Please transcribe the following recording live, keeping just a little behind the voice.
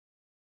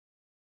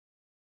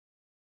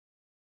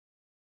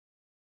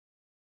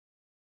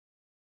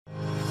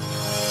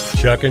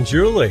Chuck and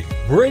Julie,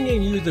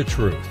 bringing you the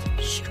truth,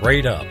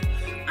 straight up.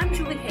 I'm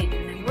Julie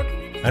Hayden. I'm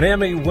working An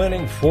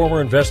Emmy-winning former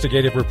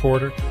investigative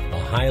reporter, a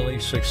highly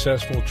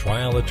successful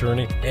trial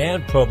attorney,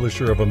 and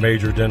publisher of a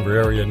major Denver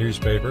area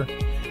newspaper.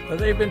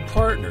 They've been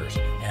partners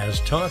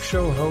as talk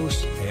show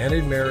hosts and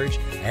in marriage,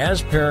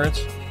 as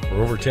parents for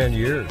over 10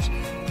 years,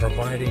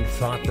 providing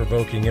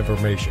thought-provoking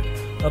information,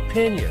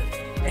 opinion,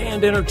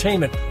 and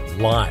entertainment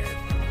live,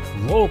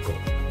 local,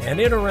 and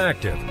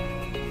interactive.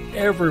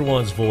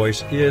 Everyone's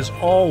voice is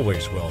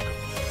always welcome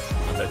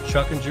on the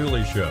Chuck and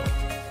Julie Show.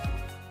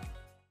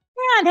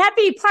 And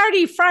happy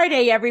Party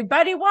Friday,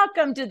 everybody.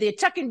 Welcome to the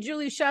Chuck and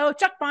Julie Show.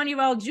 Chuck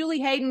Bonniwell, Julie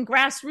Hayden,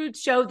 Grassroots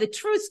Show, The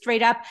Truth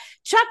Straight Up.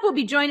 Chuck will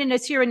be joining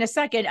us here in a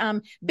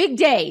second. Big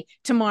day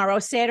tomorrow,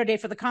 Saturday,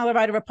 for the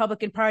Colorado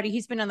Republican Party.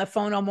 He's been on the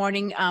phone all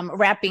morning,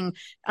 wrapping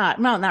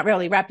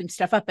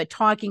stuff up, but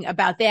talking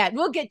about that.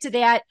 We'll get to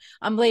that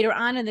later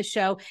on in the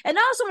show. And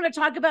I also want to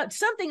talk about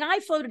something I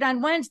floated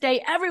on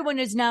Wednesday. Everyone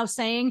is now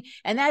saying,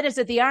 and that is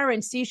that the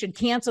RNC should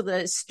cancel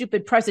the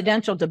stupid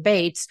presidential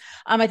debates.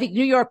 I think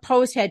New York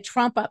Post had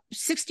Trump up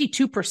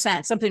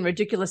 62%, something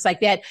ridiculous like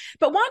that.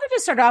 But wanted to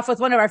start off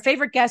with one of our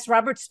favorite guests,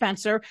 Robert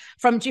Spencer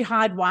from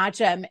Jihad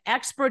Watch,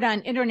 expert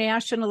on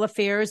international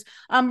affairs.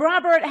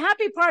 Robert,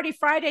 happy Party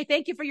Friday.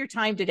 Thank you for your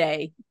time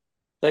today.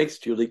 Thanks,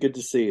 Julie. Good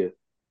to see you.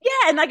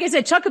 Yeah, and like I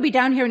said, Chuck will be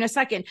down here in a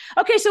second.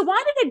 Okay, so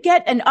wanted to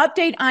get an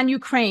update on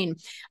Ukraine.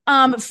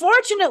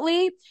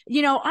 Fortunately,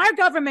 our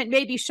government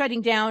may be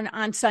shutting down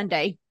on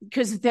Sunday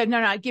because they're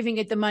not giving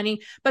it the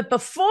money. But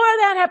before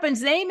that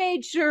happens, they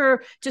made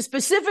sure to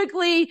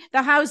specifically,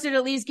 the House did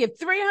at least give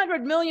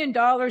 $300 million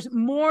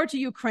more to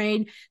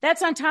Ukraine.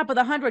 That's on top of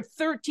the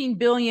 $113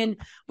 billion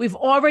we've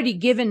already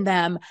given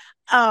them.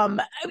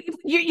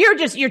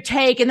 Your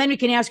take, and then we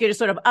can ask you to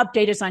sort of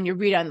update us on your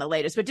read on the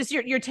latest, but just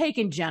your take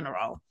in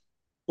general.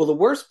 Well, the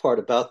worst part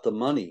about the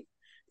money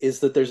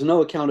is that there's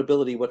no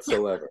accountability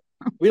whatsoever.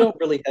 We don't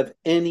really have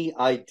any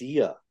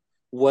idea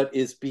what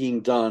is being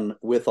done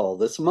with all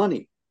this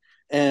money.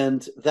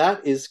 And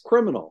that is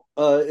criminal.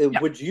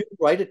 Would you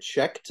write a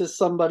check to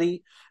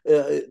somebody,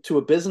 to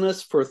a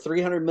business for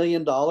 $300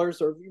 million or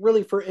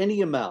really for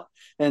any amount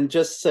and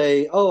just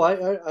say, oh,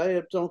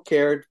 I don't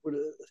care.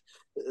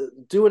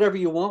 Do whatever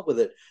you want with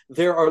it.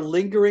 There are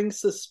lingering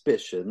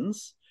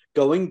suspicions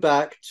going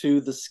back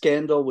to the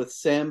scandal with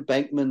Sam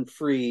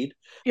Bankman-Fried,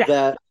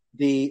 that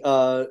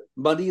the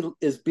money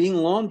is being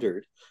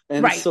laundered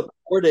and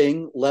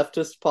supporting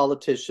leftist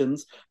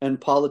politicians and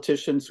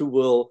politicians who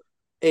will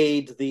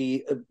aid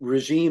the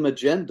regime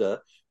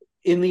agenda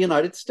in the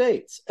United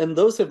States. And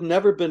those have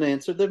never been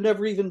answered. They've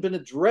never even been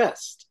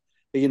addressed.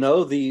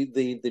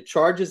 The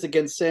charges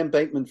against Sam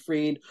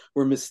Bankman-Fried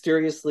were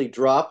mysteriously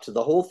dropped.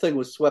 The whole thing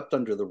was swept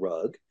under the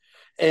rug.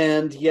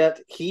 And yet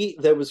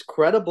there were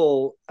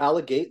credible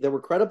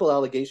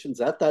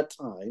allegations at that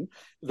time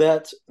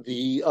that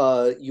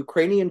the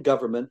Ukrainian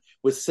government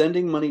was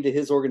sending money to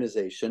his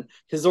organization.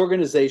 His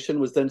organization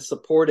was then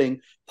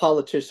supporting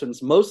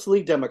politicians,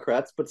 mostly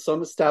Democrats, but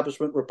some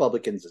establishment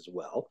Republicans as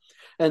well.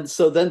 And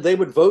so then they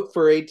would vote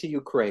for aid to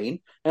Ukraine,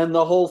 and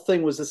the whole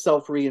thing was a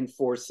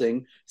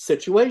self-reinforcing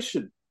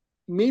situation.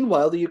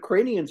 Meanwhile, the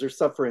Ukrainians are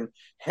suffering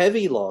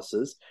heavy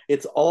losses.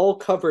 It's all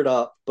covered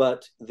up,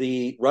 but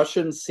the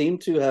Russians seem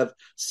to have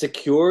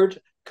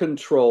secured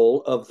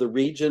control of the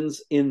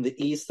regions in the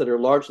east that are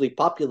largely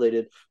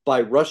populated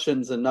by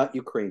Russians and not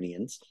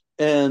Ukrainians.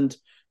 And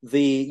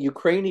the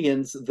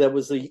Ukrainians, there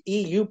was an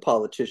EU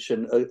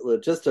politician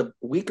just a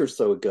week or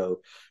so ago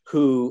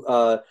who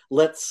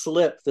let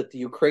slip that the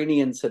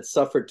Ukrainians had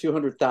suffered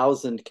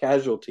 200,000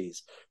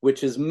 casualties,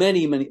 which is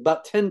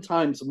about 10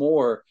 times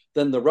more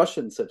than the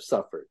Russians have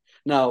suffered.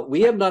 Now,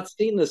 we have not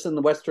seen this in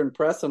the Western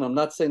press, and I'm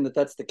not saying that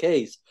that's the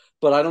case,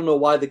 but I don't know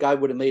why the guy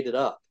would have made it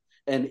up.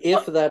 And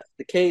if that's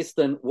the case,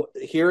 then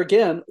here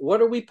again, what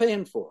are we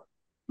paying for?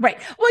 Right.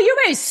 Well, you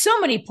raised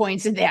so many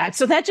points in that.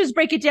 So that just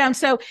break it down.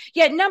 So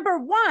number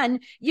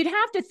one, you'd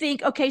have to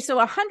think, okay, so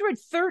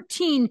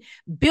 $113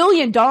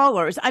 billion.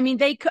 I mean,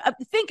 they could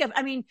think of,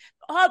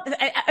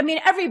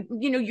 every,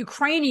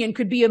 Ukrainian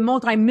could be a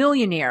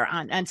multimillionaire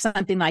on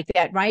something like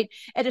that, right?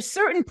 At a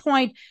certain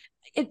point,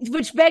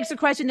 which begs the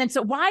question then,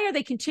 so why are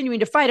they continuing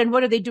to fight and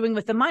what are they doing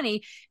with the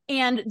money?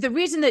 And the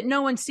reason that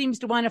no one seems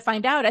to want to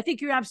find out, I think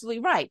you're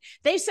absolutely right.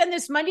 They send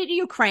this money to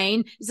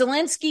Ukraine,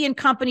 Zelensky and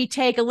company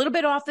take a little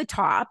bit off the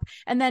top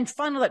and then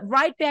funnel it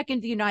right back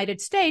into the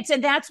United States.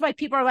 And that's why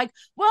people are like,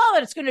 well,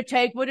 it's going to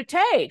take what it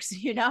takes.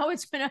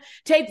 It's going to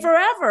take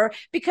forever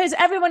because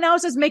everyone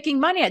else is making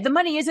money. The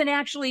money isn't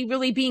actually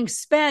really being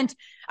spent.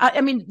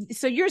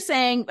 So you're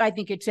saying, I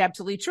think it's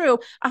absolutely true,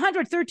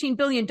 $113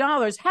 billion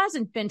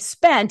hasn't been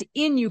spent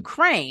in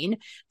Ukraine.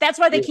 That's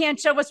why they can't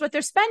show us what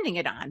they're spending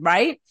it on,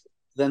 right?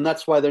 Then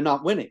that's why they're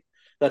not winning.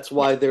 That's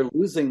why they're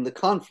losing the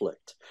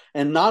conflict.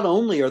 And not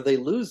only are they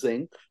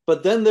losing,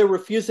 but then they're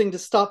refusing to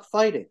stop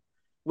fighting,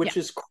 which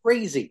is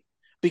crazy.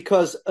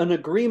 Because an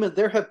agreement,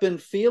 there have been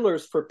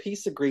feelers for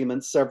peace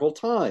agreements several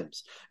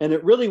times. And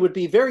it really would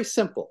be very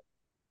simple.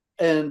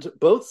 And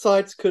both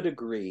sides could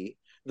agree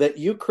that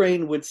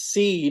Ukraine would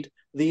cede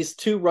these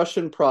two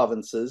Russian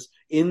provinces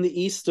in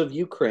the east of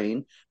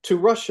Ukraine to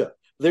Russia.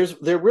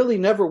 They really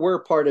never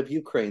were part of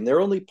Ukraine.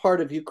 They're only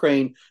part of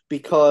Ukraine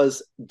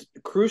because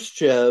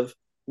Khrushchev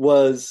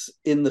was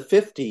in the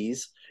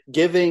 50s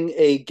giving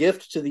a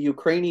gift to the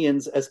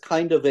Ukrainians as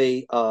kind of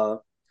an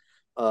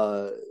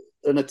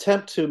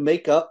attempt to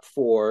make up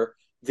for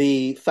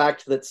the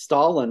fact that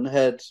Stalin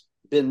had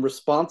been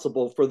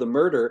responsible for the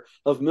murder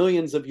of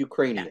millions of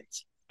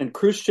Ukrainians. And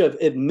Khrushchev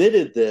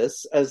admitted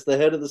this as the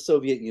head of the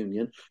Soviet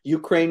Union.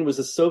 Ukraine was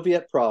a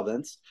Soviet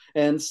province.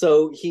 And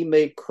so he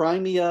made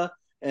Crimea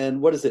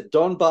and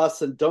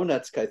Donbass and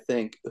Donetsk, I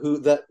think,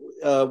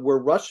 were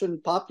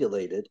Russian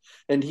populated,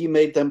 and he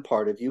made them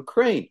part of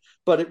Ukraine.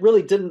 But it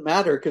really didn't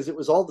matter because it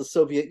was all the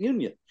Soviet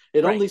Union.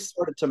 It only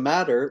started to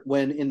matter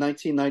when in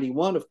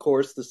 1991, of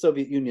course, the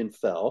Soviet Union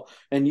fell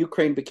and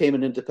Ukraine became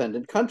an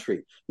independent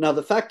country. Now,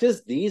 the fact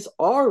is, these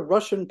are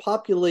Russian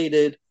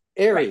populated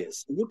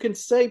areas. Right. You can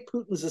say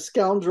Putin's a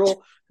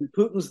scoundrel, and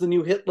Putin's the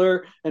new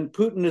Hitler, and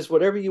Putin is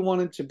whatever you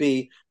want him to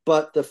be.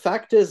 But the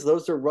fact is,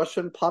 those are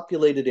Russian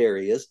populated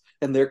areas,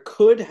 and there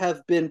could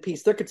have been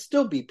peace. There could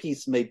still be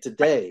peace made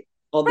today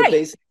on the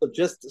basis of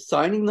just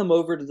signing them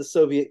over to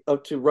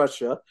to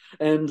Russia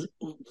and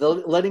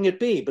letting it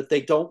be. But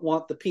they don't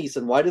want the peace.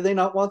 And why do they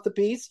not want the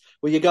peace?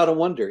 Well, you got to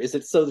wonder, is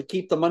it so to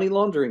keep the money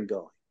laundering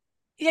going?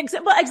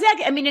 Well,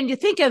 exactly. I mean, and you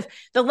think of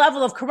the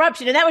level of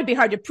corruption, and that would be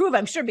hard to prove,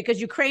 I'm sure,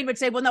 because Ukraine would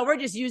say, well, no, we're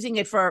just using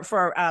it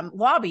for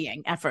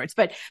lobbying efforts.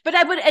 But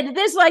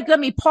let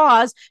me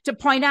pause to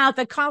point out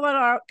that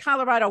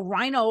Colorado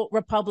Rhino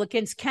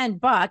Republicans Ken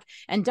Buck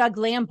and Doug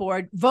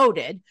Lamborn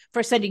voted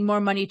for sending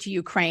more money to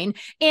Ukraine.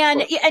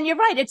 And you're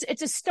right.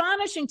 It's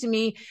astonishing to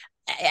me.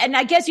 And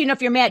I guess,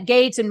 if you're Matt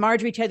Gaetz and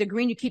Marjorie Taylor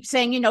Greene, you keep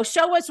saying,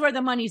 show us where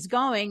the money's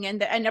going.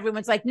 And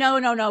everyone's like,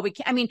 no, we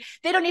can't. I mean,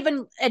 they don't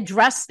even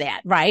address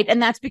that. Right. And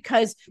that's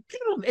because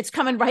it's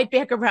coming right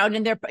back around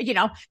and they're,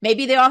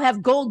 maybe they all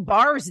have gold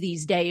bars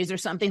these days or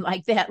something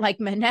like that,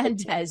 like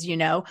Menendez, In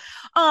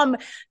the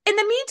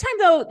meantime,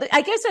 though,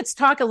 I guess let's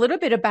talk a little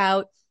bit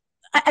about,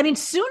 I mean,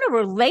 sooner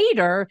or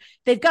later,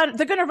 they're going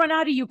to run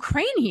out of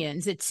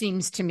Ukrainians, it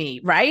seems to me,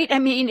 right? I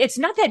mean, it's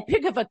not that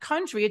big of a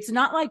country. It's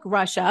not like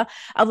Russia.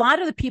 A lot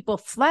of the people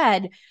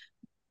fled.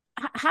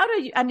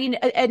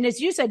 And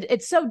as you said,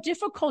 it's so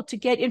difficult to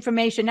get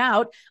information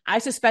out, I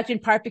suspect in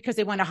part because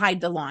they want to hide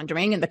the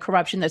laundering and the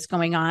corruption that's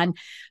going on.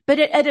 But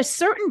at a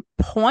certain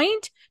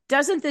point,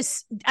 doesn't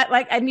this,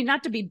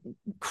 not to be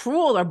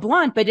cruel or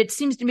blunt, but it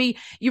seems to me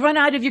you run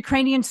out of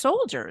Ukrainian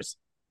soldiers.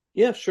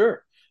 Yeah,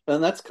 sure.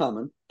 And that's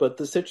common, but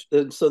so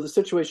the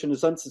situation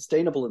is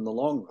unsustainable in the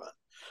long run.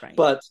 Right.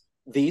 But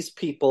these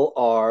people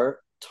are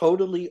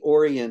totally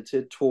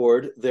oriented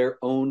toward their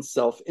own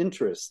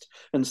self-interest.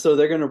 And so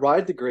they're going to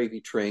ride the gravy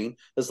train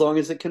as long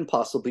as it can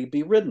possibly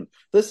be ridden.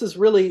 This is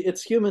really,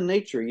 it's human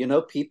nature.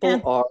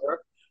 People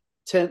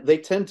they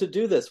tend to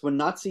do this. When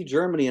Nazi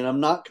Germany, and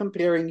I'm not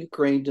comparing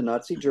Ukraine to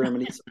Nazi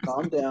Germany, so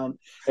calm down,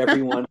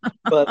 everyone.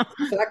 But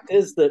the fact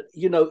is that,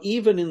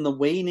 even in the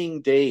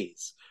waning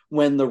days,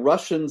 when the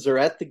Russians are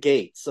at the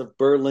gates of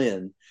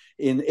Berlin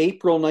in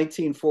April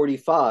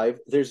 1945,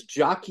 there's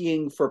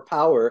jockeying for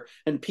power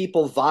and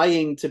people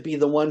vying to be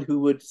the one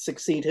who would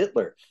succeed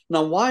Hitler.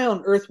 Now, why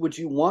on earth would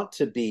you want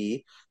to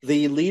be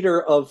the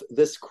leader of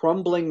this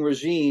crumbling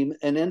regime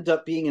and end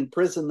up being in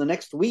prison the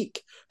next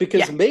week?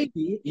 Because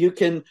maybe you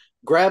can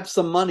grab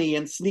some money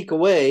and sneak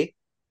away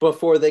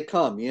before they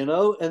come,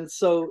 And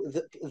so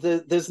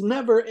there's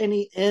never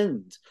any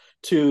end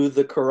to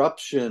the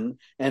corruption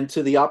and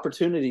to the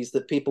opportunities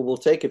that people will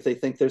take if they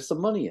think there's some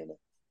money in it.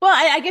 Well,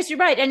 I guess you're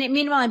right. And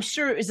meanwhile, I'm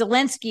sure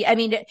Zelensky,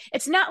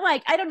 it's not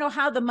like, I don't know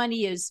how the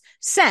money is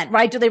sent,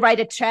 right? Do they write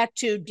a check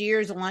to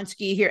Dear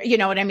Zelensky here, you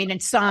know what I mean?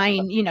 And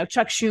sign,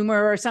 Chuck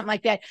Schumer or something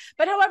like that.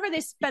 But however they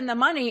spend the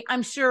money,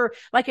 I'm sure,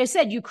 like I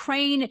said,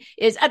 Ukraine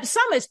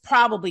some is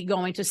probably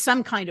going to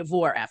some kind of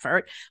war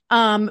effort.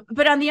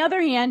 But on the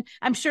other hand,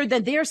 I'm sure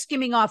that they're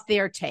skimming off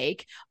their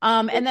take.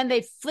 And then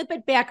they flip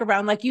it back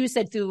around, like you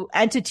said, through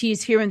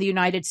entities here in the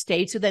United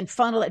States who then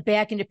funnel it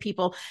back into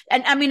people.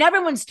 And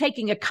everyone's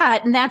taking a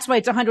cut, and that's why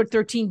it's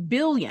 $113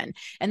 billion.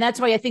 And that's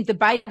why I think the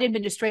Biden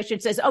administration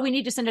says, we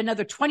need to send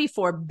another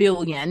 $24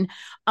 billion.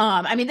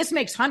 This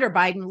makes Hunter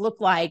Biden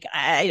look like,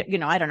 I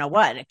don't know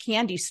what, a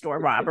candy store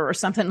robber or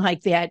something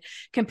like that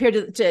compared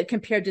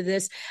to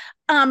this.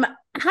 And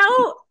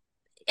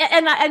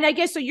I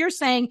guess so you're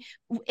saying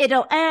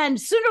it'll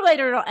end sooner or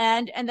later, it'll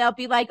end, and they'll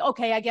be like,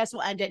 okay, I guess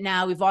we'll end it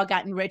now. We've all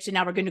gotten rich and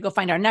now we're going to go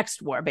find our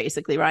next war,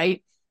 basically,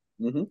 right?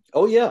 Mm-hmm.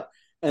 Oh, yeah.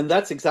 And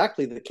that's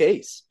exactly the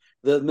case.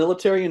 The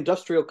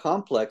military-industrial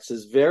complex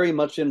is very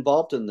much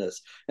involved in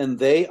this, and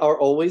they are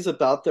always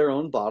about their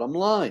own bottom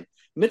line.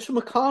 Mitch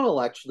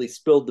McConnell actually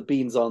spilled the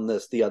beans on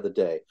this the other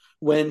day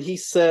when he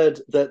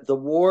said that the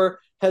war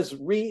has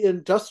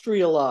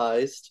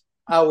re-industrialized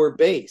our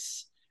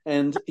base.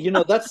 And,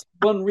 that's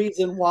one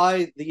reason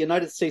why the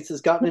United States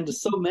has gotten into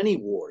so many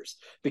wars,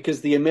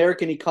 because the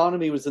American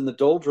economy was in the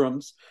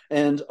doldrums,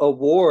 and a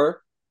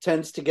war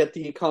tends to get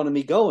the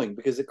economy going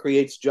because it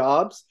creates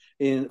jobs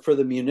for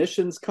the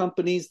munitions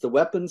companies, the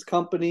weapons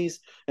companies,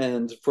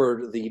 and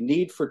for the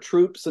need for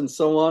troops and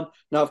so on.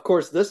 Now, of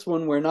course, this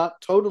one, we're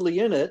not totally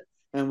in it,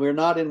 and we're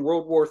not in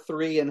World War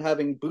III and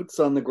having boots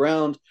on the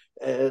ground,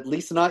 at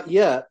least not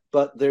yet,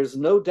 but there's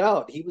no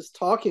doubt he was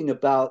talking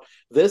about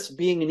this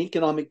being an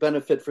economic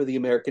benefit for the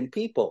American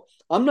people.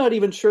 I'm not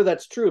even sure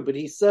that's true, but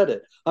he said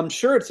it. I'm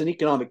sure it's an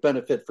economic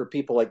benefit for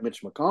people like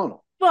Mitch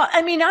McConnell. Well,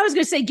 I mean, I was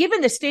going to say, given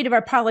the state of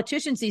our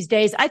politicians these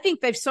days, I think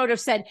they've sort of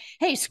said,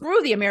 hey,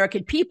 screw the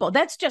American people.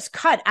 That's just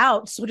cut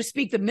out, so to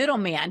speak, the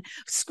middleman.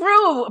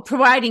 Screw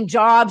providing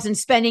jobs and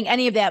spending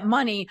any of that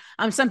money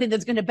on something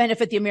that's going to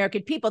benefit the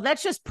American people.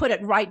 Let's just put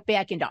it right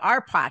back into our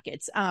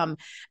pockets,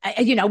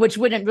 which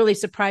wouldn't really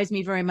surprise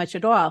me very much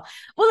at all.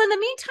 Well, in the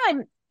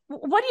meantime,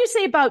 what do you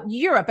say about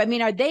Europe? I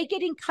mean, are they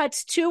getting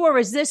cuts too, or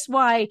is this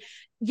why,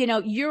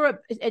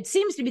 Europe, it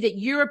seems to me that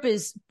Europe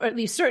is, or at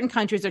least certain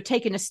countries are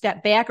taking a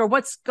step back, or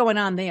what's going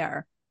on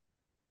there?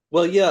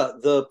 Well, yeah,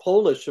 the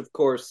Polish, of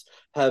course,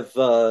 have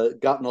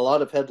gotten a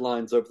lot of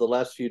headlines over the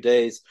last few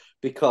days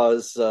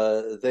because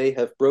they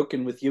have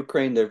broken with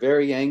Ukraine. They're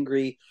very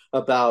angry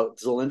about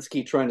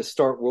Zelensky trying to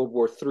start World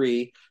War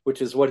III,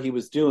 which is what he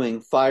was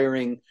doing,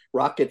 firing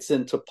rockets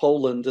into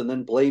Poland and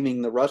then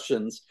blaming the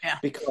Russians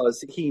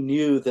because he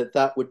knew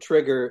that would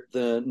trigger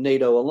the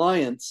NATO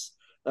alliance,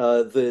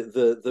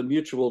 the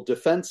mutual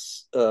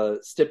defense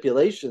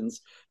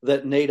stipulations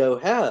that NATO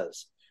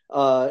has.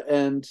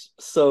 And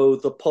so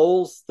the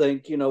Poles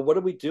think, what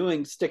are we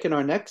doing sticking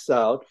our necks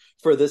out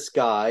for this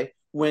guy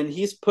when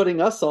he's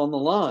putting us on the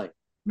line,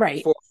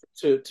 right,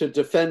 to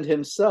defend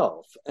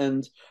himself?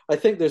 And I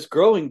think there's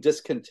growing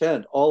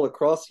discontent all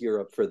across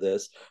Europe for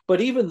this.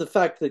 But even the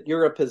fact that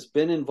Europe has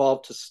been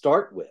involved to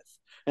start with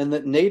and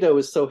that NATO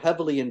is so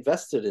heavily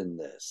invested in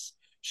this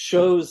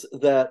shows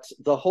that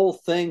the whole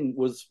thing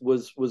was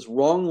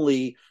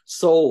wrongly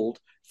sold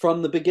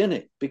from the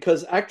beginning,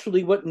 because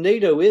actually what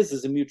NATO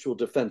is a mutual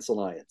defense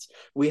alliance.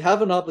 We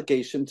have an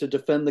obligation to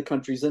defend the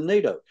countries in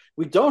NATO.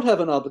 We don't have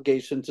an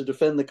obligation to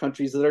defend the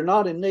countries that are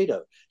not in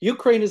NATO.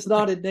 Ukraine is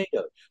not in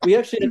NATO. We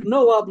actually have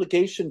no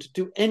obligation to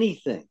do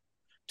anything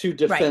to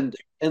defend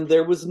it. And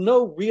there was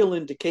no real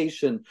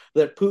indication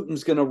that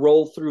Putin's going to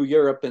roll through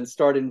Europe and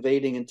start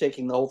invading and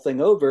taking the whole thing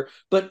over.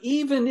 But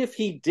even if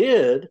he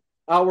did,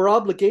 our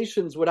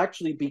obligations would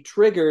actually be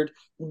triggered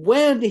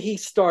when he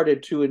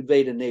started to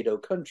invade a NATO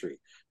country,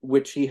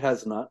 which he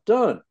has not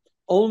done.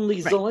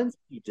 Only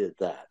Zelensky did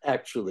that,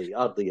 actually,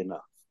 oddly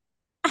enough.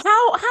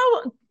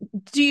 How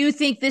do you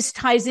think this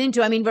ties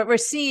into, I mean, what we're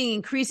seeing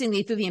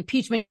increasingly through the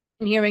impeachment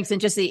hearings and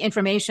just the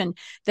information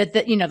that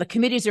the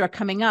committees are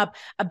coming up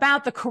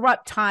about the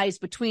corrupt ties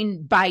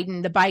between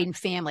the Biden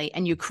family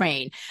and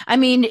Ukraine? I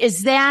mean,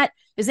 is that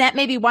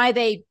maybe why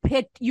they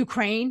picked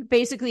Ukraine,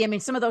 basically? I mean,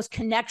 some of those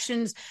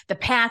connections, the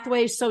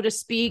pathways, so to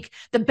speak,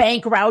 the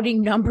bank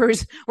routing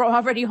numbers were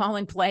already all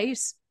in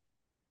place.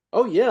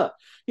 Oh, yeah.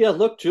 Yeah,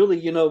 look,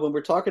 Julie, when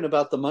we're talking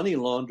about the money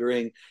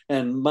laundering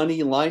and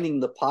money lining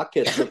the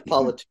pockets of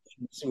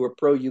politicians who are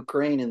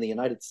pro-Ukraine in the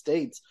United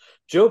States,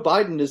 Joe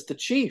Biden is the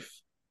chief.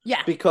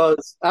 Yeah.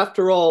 Because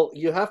after all,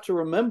 you have to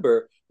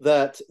remember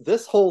that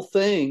this whole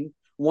thing,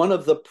 one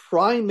of the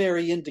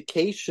primary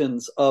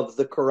indications of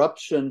the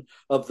corruption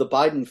of the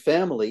Biden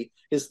family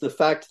is the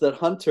fact that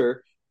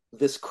Hunter,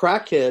 this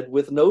crackhead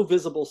with no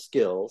visible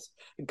skills,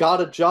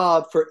 got a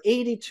job for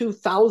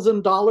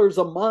 $82,000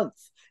 a month.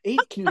 Can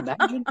you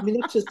imagine? I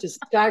mean, it's just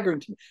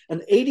staggering to me.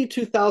 An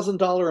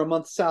 $82,000 a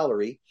month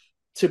salary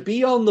to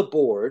be on the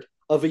board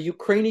of a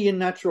Ukrainian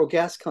natural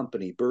gas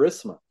company,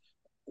 Burisma.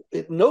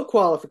 No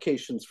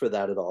qualifications for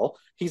that at all.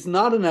 He's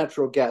not a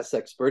natural gas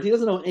expert. He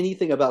doesn't know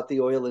anything about the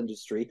oil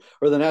industry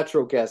or the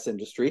natural gas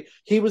industry.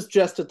 He was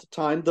just at the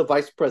time the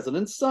vice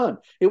president's son.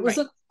 It was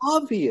an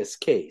obvious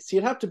case.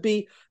 You'd have to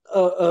be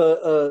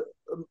a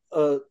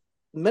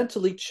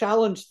mentally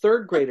challenged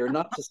third grader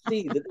not to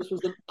see that this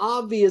was an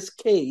obvious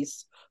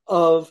case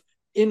of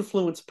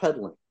influence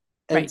peddling.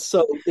 And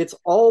so it's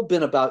all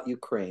been about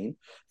Ukraine.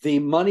 The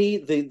money,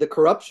 the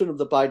corruption of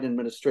the Biden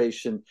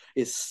administration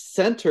is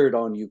centered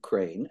on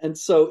Ukraine. And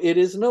so it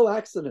is no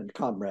accident,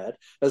 comrade,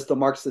 as the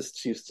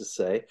Marxists used to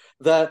say,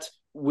 that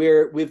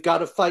we've got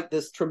to fight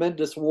this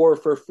tremendous war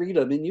for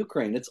freedom in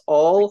Ukraine. It's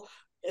all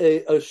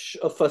a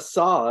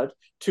facade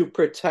to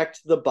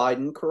protect the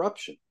Biden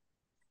corruption.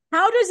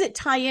 How does it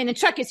tie in? And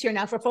Chuck is here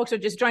now for folks who are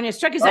just joining us.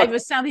 Chuck is, I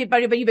was sounding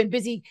about it, but you've been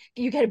busy.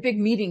 You got a big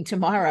meeting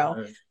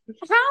tomorrow.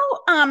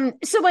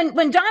 So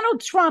when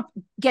Donald Trump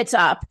gets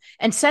up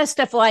and says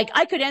stuff like,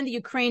 I could end the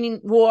Ukrainian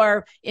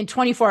war in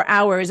 24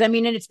 hours. I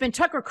mean, and it's been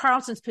Tucker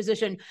Carlson's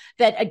position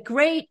that a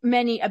great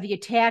many of the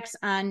attacks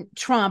on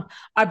Trump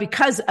are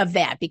because of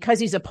that, because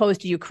he's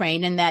opposed to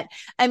Ukraine. And that,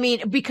 I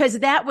mean, because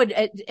that would,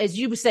 as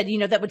you said,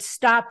 that would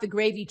stop the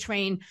gravy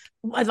train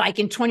like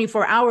in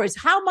 24 hours.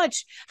 How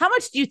much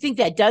do you think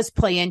that does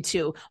play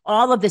into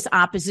all of this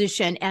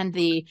opposition and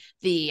the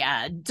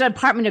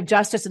Department of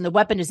Justice and the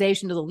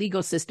weaponization of the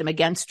legal system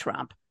against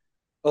Trump?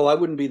 Oh, I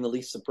wouldn't be in the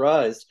least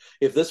surprised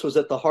if this was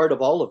at the heart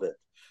of all of it.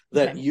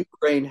 that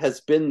Ukraine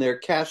has been their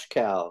cash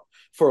cow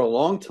for a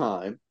long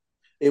time.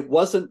 It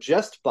wasn't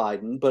just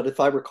Biden, but if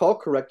I recall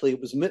correctly,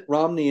 it was Mitt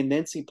Romney and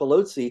Nancy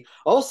Pelosi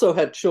also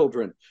had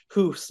children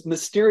who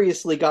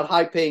mysteriously got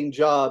high-paying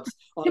jobs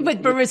with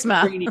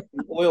Burisma Ukrainian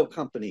oil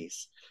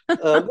companies.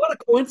 What a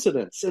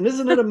coincidence. And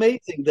isn't it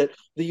amazing that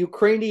the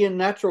Ukrainian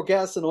natural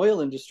gas and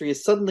oil industry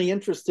is suddenly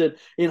interested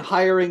in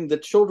hiring the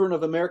children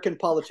of American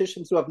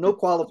politicians who have no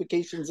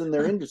qualifications in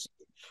their industry?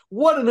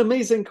 What an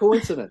amazing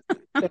coincidence.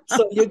 And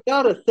so you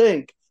got to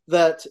think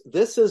that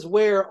this is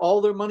where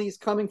all their money is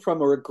coming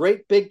from, or a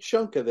great big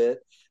chunk of it,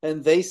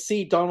 and they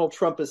see Donald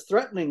Trump as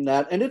threatening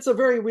that, and it's a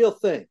very real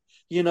thing.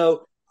 You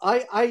know,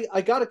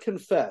 I got to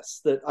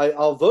confess that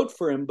I'll vote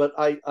for him, but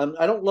I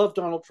don't love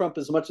Donald Trump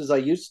as much as I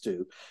used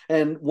to.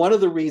 And one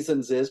of the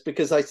reasons is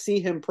because I see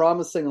him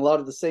promising a lot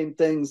of the same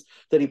things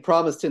that he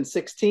promised in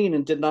 2016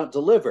 and did not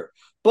deliver.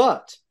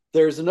 But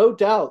there's no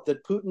doubt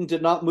that Putin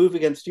did not move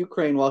against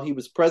Ukraine while he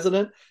was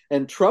president.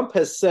 And Trump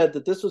has said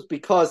that this was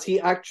because he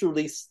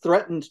actually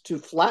threatened to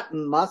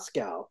flatten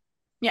Moscow.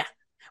 Yeah.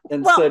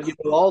 And said, you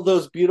know, all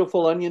those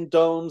beautiful onion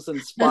domes and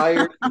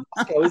spires,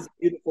 Moscow is a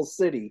beautiful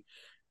city.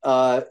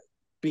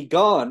 Be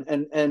gone.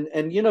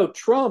 And you know,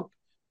 Trump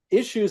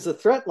issues a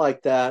threat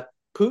like that,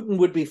 Putin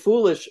would be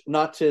foolish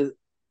not to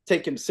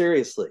take him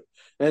seriously.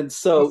 And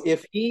so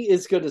if he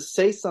is going to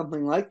say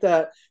something like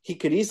that, he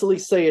could easily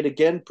say it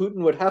again.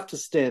 Putin would have to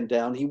stand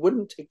down. He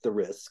wouldn't take the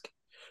risk.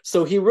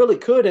 So he really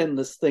could end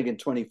this thing in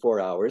 24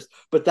 hours,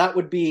 but that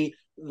would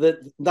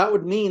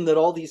mean that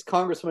all these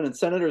congressmen and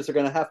senators are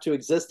going to have to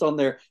exist on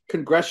their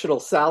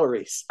congressional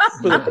salaries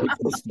for the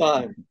first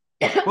time.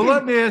 Well,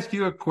 let me ask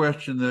you a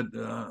question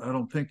that I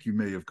don't think you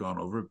may have gone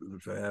over.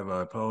 If I have,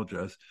 I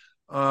apologize.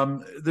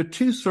 The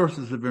two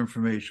sources of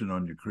information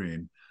on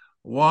Ukraine.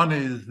 One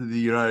is the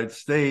United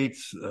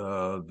States,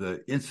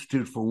 the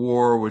Institute for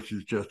War, which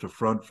is just a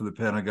front for the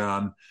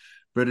Pentagon,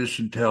 British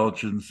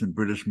intelligence and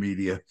British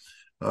media,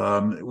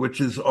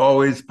 which is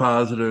always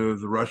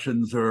positive. The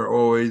Russians are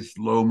always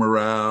low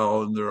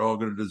morale and they're all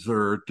going to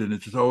desert. And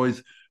it's just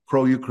always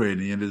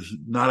pro-Ukrainian. It's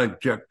not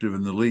objective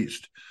in the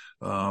least.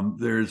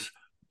 There's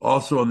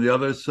also on the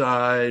other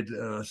side,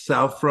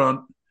 South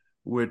Front,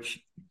 which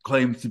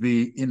claims to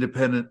be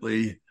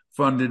independently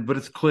funded, but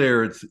it's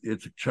clear it's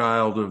a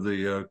child of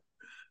the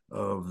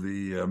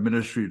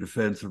Ministry of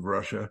Defense of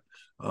Russia.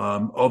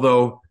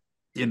 Although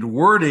in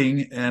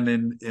wording and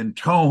in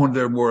tone,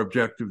 they're more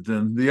objective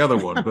than the other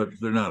one, but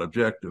they're not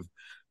objective.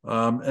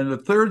 And the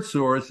third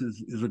source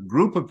is a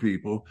group of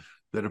people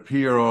that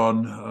appear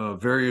on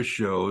various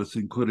shows,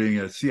 including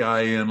a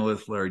CIA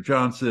analyst, Larry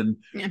Johnson,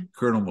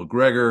 Colonel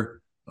McGregor,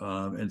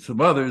 and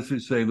some others who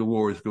say the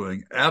war is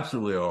going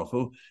absolutely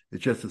awful.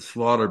 It's just a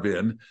slaughter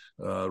bin.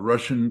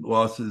 Russian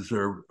losses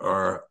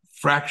are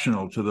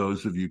fractional to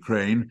those of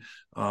Ukraine,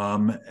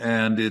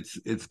 and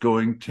it's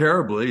going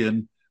terribly.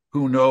 And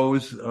who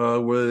knows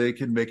whether they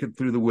can make it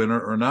through the winter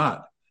or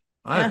not.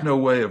 I have no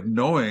way of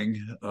knowing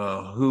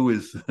who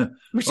is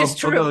which is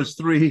true. Of those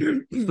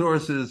three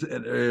sources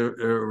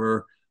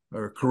are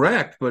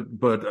correct,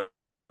 but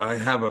I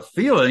have a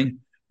feeling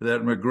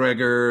that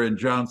McGregor and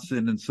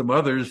Johnson and some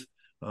others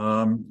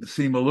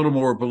seem a little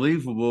more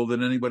believable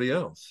than anybody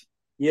else.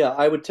 Yeah,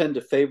 I would tend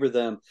to favor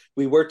them.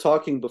 We were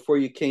talking before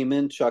you came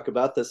in, Chuck,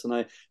 about this, and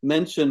I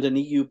mentioned an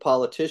EU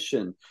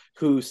politician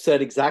who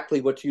said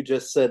exactly what you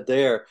just said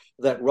there,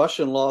 that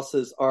Russian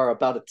losses are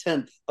about a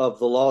tenth of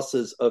the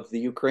losses of the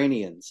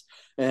Ukrainians.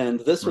 And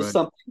this was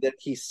something that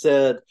he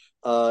said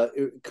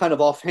kind of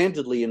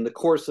offhandedly in the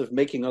course of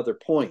making other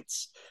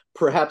points,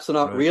 perhaps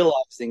not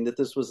realizing that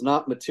this was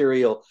not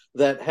material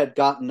that had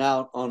gotten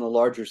out on a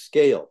larger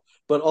scale.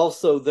 But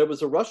also there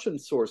was a Russian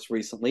source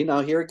recently.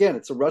 Now, here again,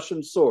 it's a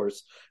Russian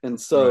source, and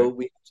so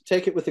we have to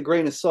take it with a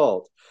grain of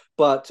salt.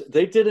 But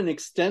they did an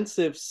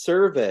extensive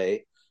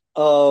survey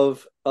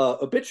of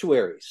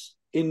obituaries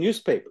in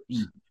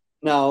newspapers.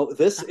 Now,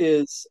 this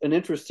is an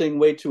interesting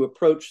way to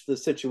approach the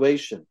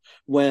situation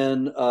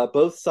when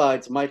both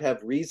sides might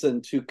have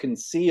reason to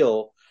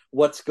conceal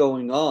what's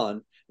going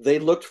on. They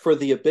looked for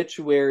the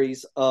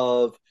obituaries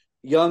of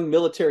young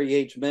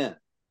military-age men.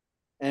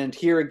 And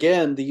here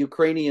again, the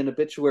Ukrainian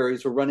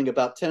obituaries were running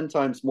about 10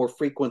 times more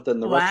frequent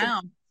than the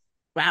Russian.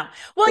 Wow.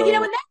 Well,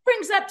 and that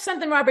brings up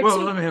something, Robert. Well,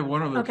 let me have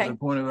one other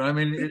point. I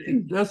mean,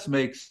 it just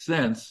makes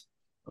sense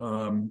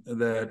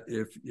that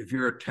if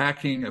you're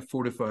attacking a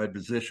fortified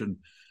position,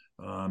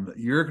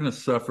 you're going to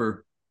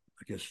suffer,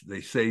 I guess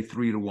they say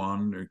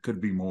 3-1, or it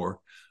could be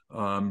more,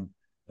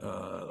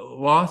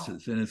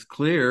 losses. And it's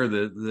clear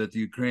that the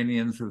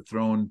Ukrainians have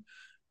thrown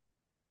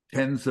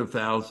tens of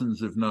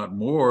thousands, if not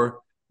more,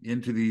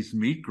 into these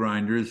meat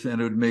grinders, and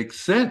it would make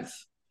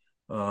sense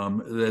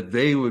that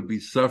they would be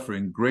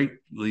suffering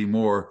greatly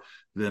more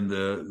than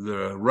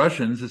the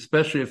Russians,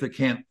 especially if they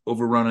can't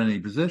overrun any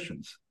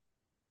positions.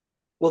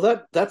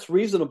 Well, that's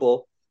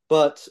reasonable,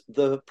 but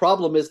the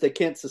problem is they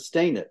can't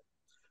sustain it.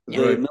 The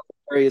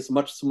military is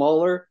much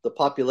smaller. The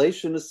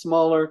population is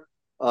smaller.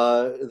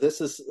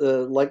 This is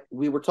like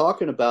we were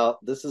talking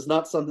about. This is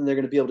not something they're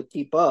going to be able to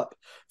keep up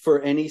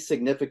for any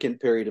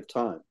significant period of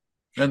time.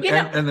 And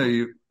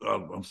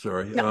I'm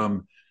sorry.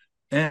 No.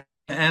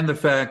 And the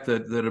fact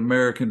that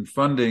American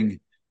funding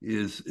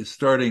is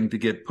starting to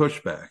get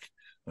pushback.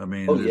 I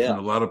mean, there's been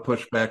a lot of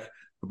pushback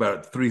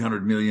about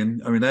 300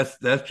 million. I mean, that's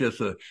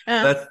just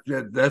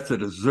that's a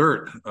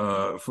dessert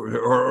or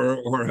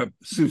a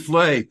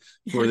souffle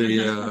for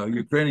the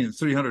Ukrainians.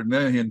 300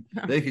 million,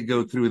 they could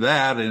go through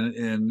that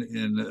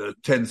in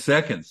 10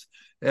 seconds,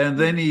 and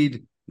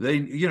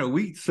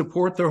we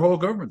support their whole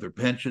government, their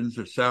pensions,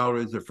 their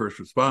salaries, their first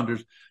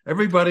responders.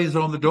 Everybody's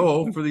on the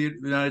dole for the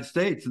United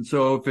States, and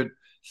so if it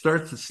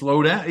starts to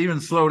slow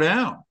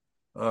down,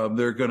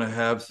 they're going to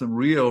have some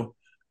real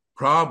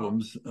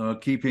problems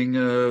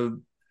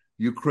keeping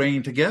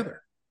Ukraine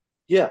together.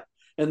 Yeah,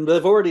 and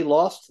they've already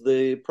lost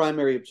the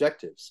primary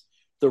objectives.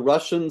 The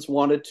Russians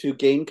wanted to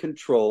gain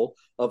control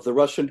of the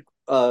Russian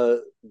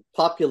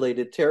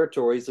populated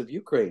territories of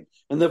Ukraine,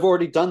 and they've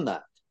already done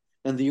that.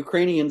 And the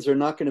Ukrainians are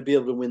not going to be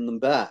able to win them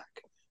back,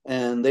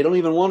 and they don't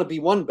even want to be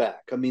won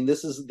back. I mean,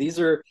 these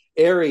are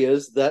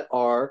areas that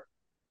are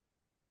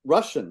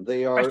Russian.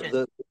 They are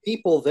the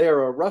people there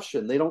are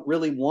Russian. They don't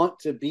really want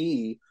to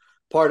be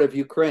part of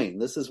Ukraine.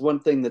 This is one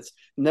thing that's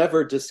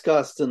never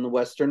discussed in the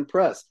Western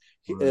press.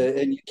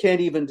 And you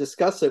can't even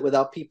discuss it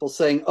without people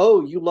saying,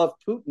 "Oh, you love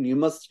Putin. You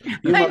must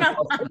love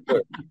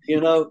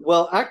Hitler."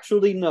 Well,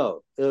 actually,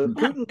 no.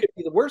 Putin could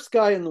be the worst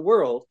guy in the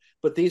world,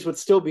 but these would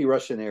still be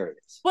Russian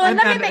areas. Well, and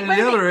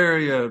the other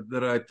area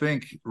that I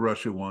think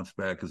Russia wants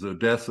back is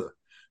Odessa.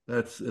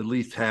 That's at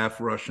least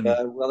half Russian.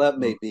 Well, that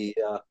may be.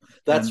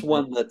 That's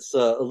one that's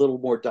a little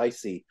more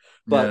dicey.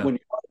 But when you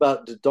talk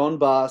about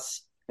Donbass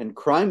and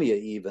Crimea,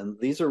 even,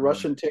 these are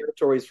Russian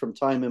territories from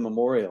time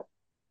immemorial.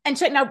 And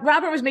so now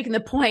Robert was making the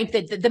point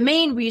that the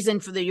main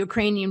reason for the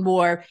Ukrainian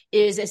war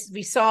is, as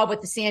we saw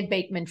with the Sam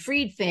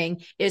Bankman-Fried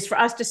thing, is for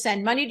us to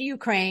send money to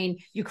Ukraine.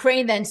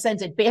 Ukraine then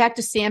sends it back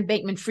to Sam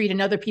Bankman-Fried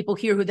and other people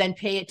here who then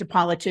pay it to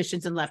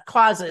politicians and left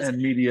causes. And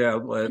media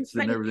outlets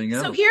and everything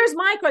else. So here's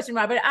my question,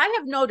 Robert. I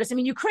have noticed, I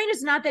mean, Ukraine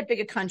is not that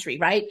big a country,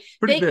 right?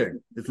 Pretty big.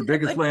 It's the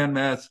biggest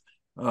landmass.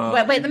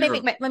 Wait, let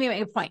me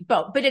make a point.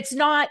 But it's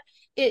not.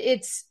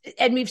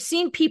 And we've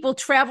seen people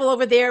travel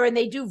over there and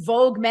they do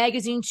Vogue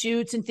magazine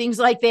shoots and things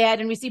like that.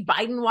 And we see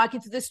Biden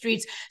walking through the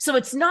streets. So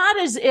it's not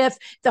as if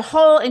the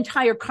whole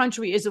entire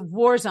country is a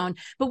war zone,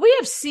 but we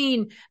have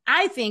seen,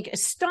 I think,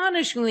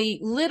 astonishingly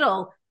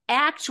little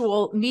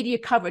actual media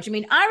coverage. I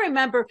mean, I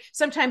remember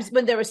sometimes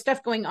when there was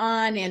stuff going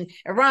on in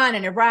Iran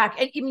and Iraq,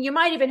 and even you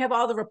might even have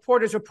all the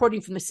reporters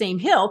reporting from the same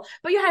hill,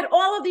 but you had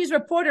all of these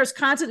reporters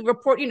constantly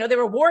report, they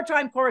were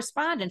wartime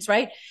correspondents,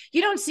 right?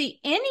 You don't see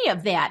any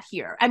of that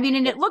here. I mean,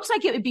 and it looks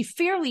like it would be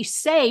fairly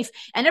safe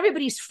and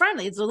everybody's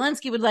friendly.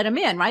 Zelensky would let them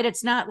in, right?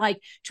 It's not like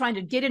trying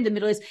to get into the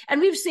Middle East.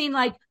 And we've seen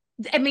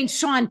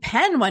Sean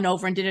Penn went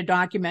over and did a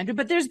documentary,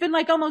 but there's been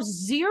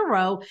almost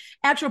zero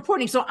actual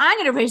reporting. So I'm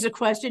going to raise a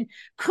question.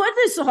 Could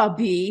this all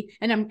be,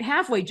 and I'm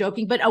halfway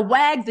joking, but a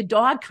wag the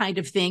dog kind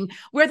of thing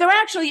where there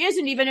actually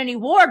isn't even any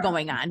war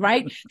going on,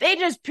 right? They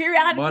just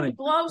periodically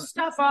blow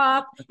stuff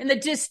up in the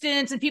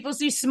distance and people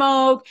see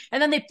smoke.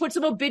 And then they put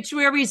some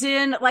obituaries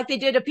in like they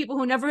did of people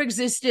who never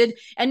existed.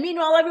 And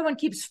meanwhile, everyone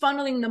keeps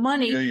funneling the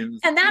money.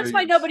 And that's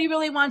why nobody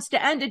really wants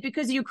to end it,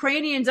 because the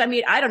Ukrainians, I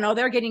mean, I don't know,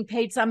 they're getting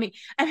paid something.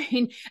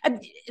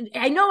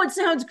 I know it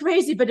sounds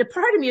crazy, but a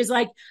part of me is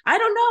like, I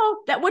don't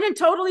know. That wouldn't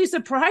totally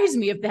surprise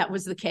me if that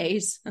was the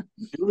case.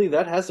 Julie,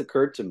 that has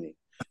occurred to me.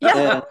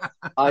 Yeah.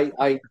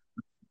 And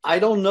I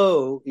don't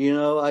know.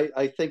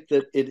 I think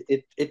that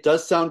it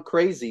does sound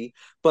crazy,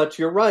 but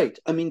you're right.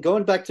 I mean,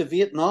 going back to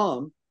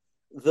Vietnam,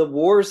 the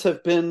wars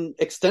have been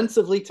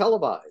extensively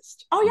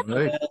televised. Oh yeah,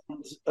 right.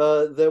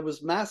 And there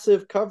was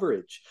massive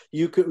coverage.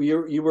 You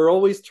were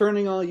always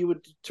you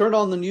would turn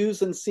on the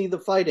news and see the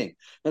fighting.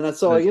 And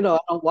so I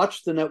don't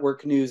watch the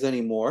network news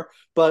anymore,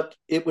 but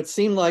it would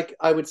seem like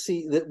I would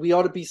see that we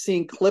ought to be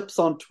seeing clips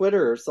on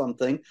Twitter or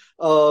something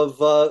of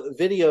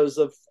videos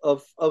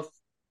of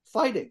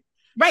fighting.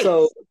 Right.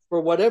 So for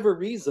whatever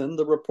reason,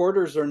 the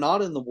reporters are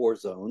not in the war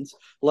zones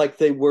like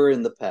they were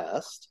in the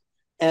past.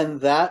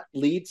 And that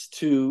leads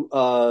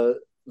to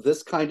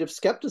this kind of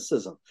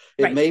skepticism.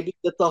 It may be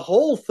that the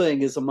whole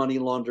thing is a money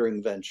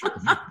laundering venture.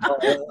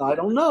 I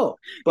don't know.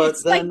 But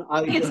I don't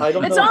know.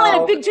 It's all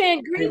in a big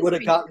giant green would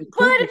have gotten.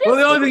 Well,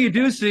 the only thing you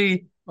do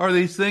see are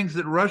these things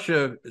that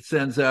Russia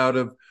sends out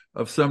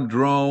of some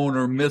drone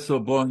or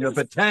missile blowing up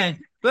a tank.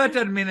 But that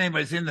doesn't mean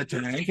anybody's in the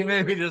tank. It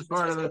may be just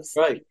part of this.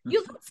 Right.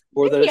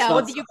 Or that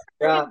it's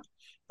not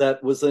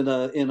that was in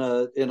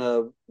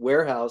a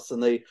warehouse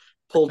and they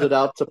pulled it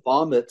out to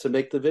bomb it to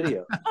make the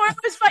video. Or it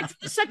was like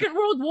the Second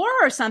World War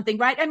or something,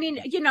 right? I mean,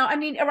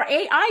 or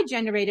AI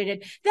generated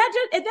it.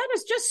 That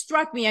has just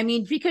struck me. I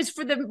mean, because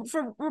for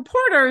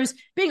reporters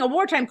being a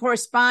wartime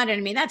correspondent,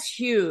 I mean, that's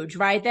huge,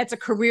 right? That's a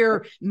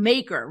career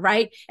maker,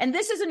 right? And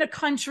this isn't a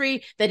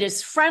country that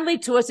is friendly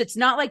to us. It's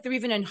not like they're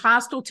even in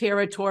hostile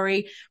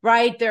territory,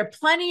 right? There are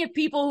plenty of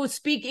people who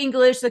speak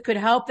English that could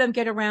help them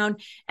get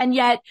around. And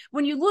yet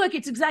when you look,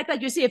 it's exactly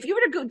like you see, if you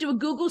were to go do a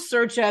Google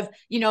search of,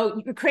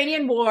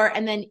 Ukrainian war,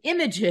 and then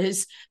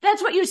images,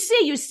 that's what you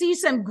see. You see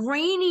some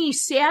grainy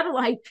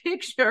satellite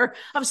picture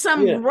of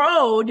some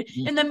road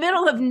in the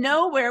middle of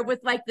nowhere with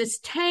like this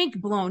tank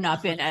blown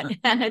up in it.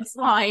 And it's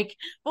like,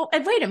 well,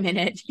 wait a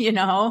minute,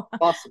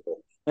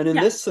 Possible. And in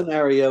this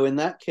scenario, in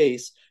that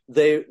case,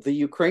 the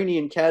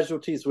Ukrainian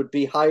casualties would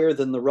be higher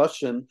than the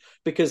Russian,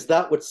 because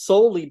that would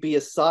solely be a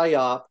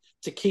psyop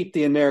to keep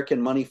the American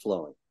money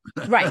flowing.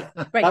 Right.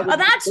 Well,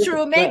 that's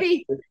true.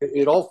 Maybe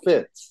it all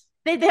fits.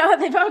 They've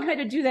all got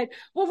to do that.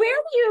 Well, where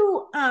do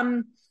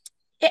you,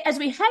 as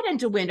we head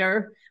into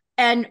winter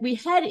and we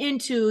head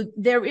into,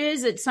 there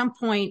is at some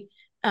point,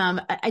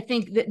 I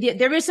think that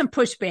there is some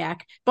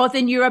pushback both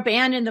in Europe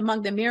and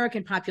among the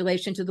American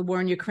population to the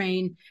war in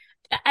Ukraine.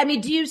 I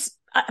mean,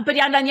 but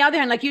on the other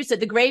hand, like you said,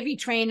 the gravy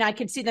train, I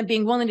can see them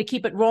being willing to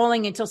keep it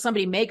rolling until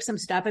somebody makes some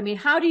stuff. I mean,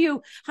 how do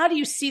you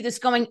see this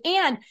going?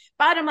 And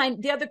bottom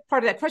line, the other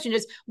part of that question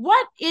is,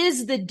 what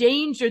is the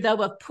danger,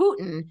 though, of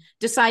Putin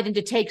deciding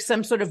to take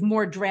some sort of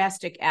more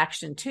drastic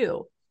action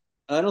too?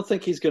 I don't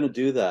think he's going to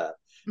do that.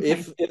 Okay.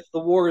 If the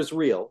war is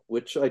real,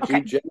 which I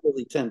do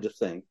generally tend to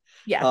think,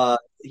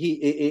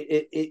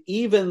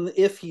 even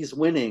if he's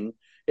winning,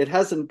 it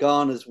hasn't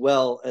gone as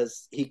well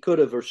as he could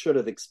have or should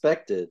have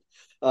expected.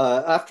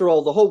 After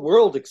all, the whole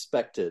world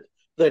expected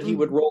that he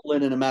would roll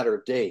in a matter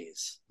of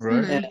days,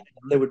 and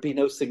there would be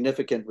no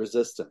significant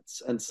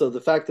resistance. And so the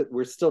fact that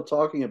we're still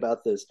talking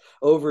about this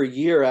over a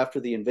year after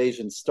the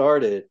invasion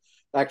started,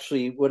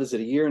 actually, what is it,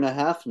 a year and a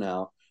half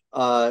now?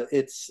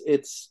 It's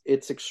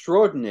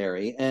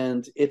extraordinary,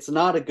 and it's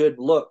not a good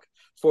look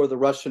for the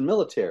Russian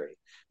military.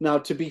 Now,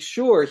 to be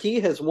sure,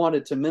 he has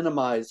wanted to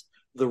minimize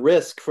the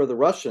risk for the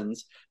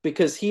Russians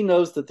because he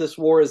knows that this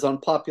war is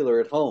unpopular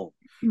at home.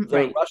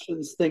 The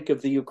Russians think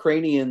of the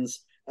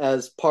Ukrainians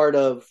as part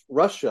of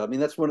Russia. I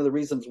mean, that's one of the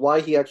reasons why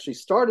he actually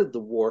started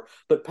the war.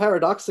 But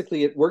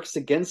paradoxically, it works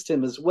against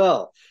him as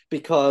well,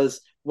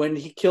 because when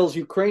he kills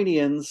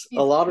Ukrainians,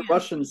 a lot of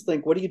Russians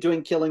think, what are you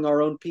doing killing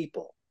our own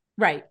people?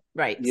 Right.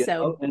 But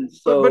Putin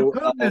is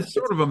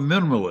sort of a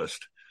minimalist.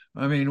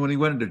 I mean, when he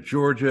went into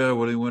Georgia,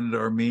 when he went into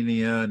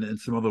Armenia and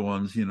some other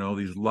ones,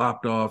 he's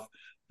lopped off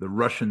the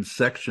Russian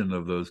section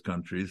of those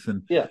countries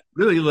and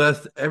really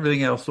left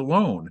everything else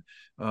alone.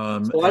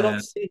 So I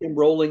don't see him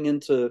rolling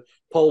into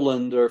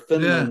Poland or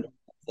Finland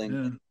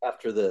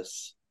after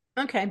this.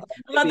 Okay.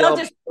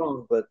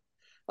 Well, but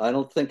I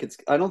don't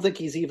think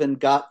he's even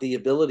got the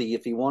ability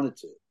if he wanted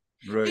to.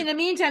 Right. In the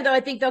meantime, though, I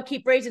think they'll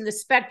keep raising the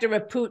specter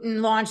of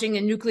Putin launching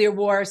a nuclear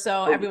war,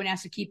 so everyone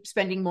has to keep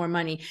spending more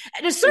money.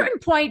 At a certain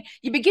point,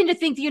 you begin to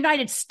think the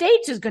United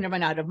States is going to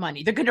run out of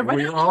money. They're going to run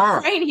out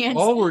of Ukrainians.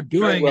 All we're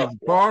doing is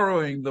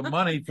borrowing the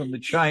money from the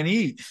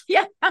Chinese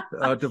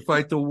to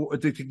fight the war,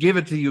 to give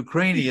it to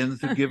Ukrainians,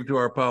 to give it to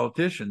our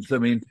politicians. I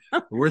mean,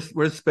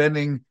 we're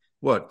spending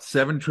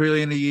 $7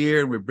 trillion a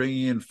year, and we're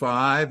bringing in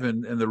 $5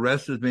 billion, and the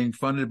rest is being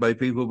funded by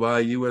people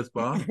buy U.S.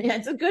 bonds. Yeah,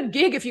 it's a good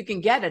gig if you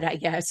can get it, I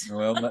guess.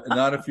 Well,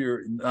 not if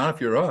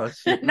you're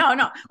us.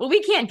 No. Well,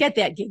 we can't get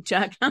that gig,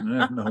 Chuck.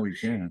 No, we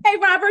can't. Hey,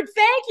 Robert,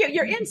 thank you.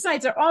 Your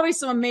insights are always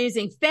so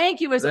amazing. Thank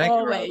you as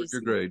always. Robert.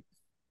 You're great.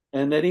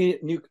 And any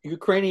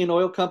Ukrainian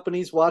oil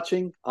companies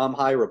watching, I'm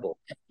hireable.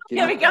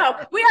 Here we go.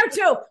 We are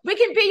too. We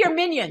can be your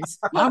minions.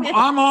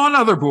 I'm on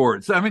other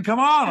boards. I mean, come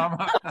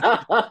on.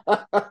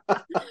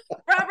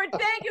 Robert,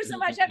 thank you so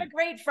much. Have a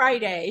great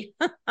Friday.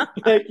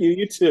 Thank you.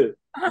 You too.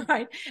 All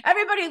right.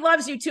 Everybody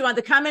loves you too. On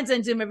the comments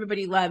on Zoom,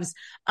 everybody loves.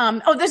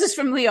 This is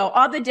from Leo.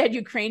 All the dead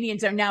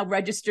Ukrainians are now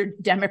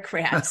registered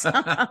Democrats.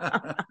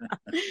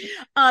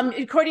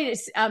 According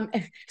to,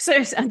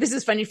 this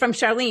is funny from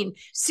Charlene.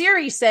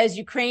 Siri says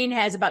Ukraine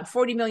has about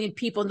 40 million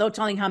people. No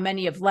telling how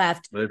many have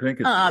left. I think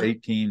it's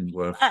 18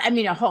 left.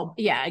 A whole,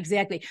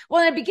 exactly.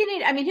 Well, in the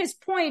beginning, his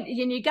point,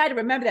 and you got to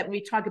remember that when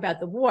we talk about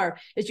the war,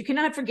 is you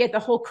cannot forget the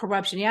whole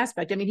corruption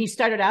aspect. I mean, he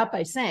started out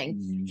by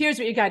saying, here's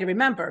what you got to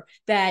remember,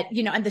 that,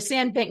 and the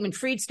Sam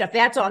Bankman-Fried stuff,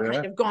 that's all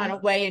kind of gone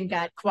away and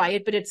got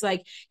quiet. But it's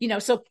like,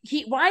 so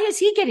why is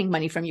he getting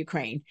money from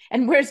Ukraine?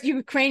 And where's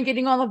Ukraine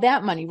getting all of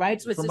that money,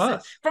 right? So it's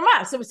from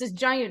us. So it's this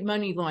giant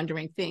money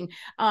laundering thing.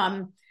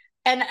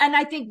 And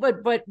I think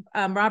what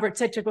Robert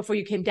said to before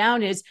you came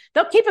down is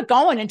they'll keep it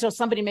going until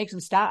somebody makes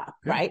them stop,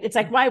 right? It's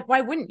like, why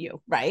wouldn't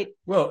you, right?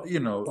 Well,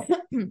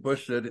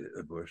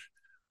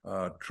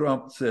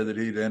 Trump said that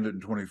he'd end it in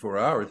 24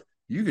 hours.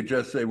 You could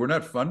just say, we're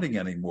not funding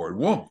anymore.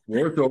 Whoa,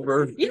 war's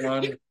over. And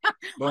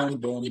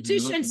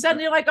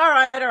suddenly you're like, all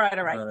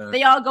right.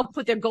 They all go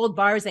put their gold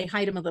bars. They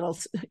hide them a little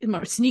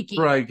more sneaky.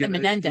 Right. Than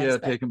Menendez.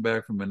 Take them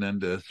back from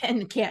Menendez.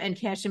 And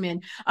cash them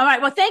in. All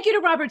right. Well, thank you to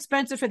Robert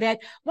Spencer for that.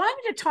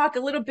 Wanted to talk a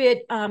little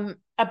bit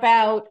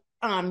about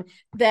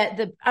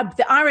the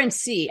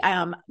RNC.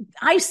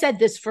 I said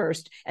this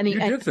first, and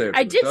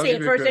I did say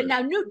it first, and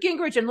now Newt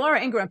Gingrich and Laura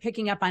Ingraham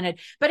picking up on it.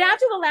 But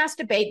after the last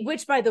debate,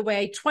 which, by the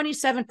way,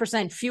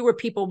 27% fewer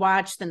people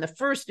watched than the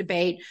first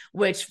debate,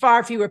 which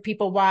far fewer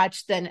people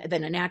watched than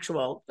an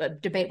actual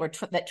debate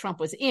that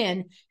Trump was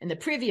in the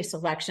previous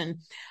election.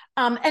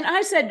 And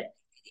I said,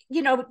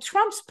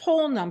 Trump's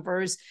poll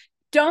numbers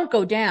don't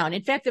go down.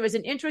 In fact, there was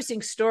an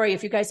interesting story.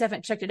 If you guys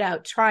haven't checked it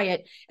out, try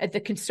it at the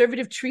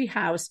Conservative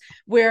Treehouse,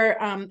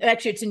 where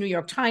actually it's a New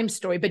York Times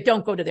story, but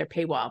don't go to their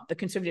paywall. The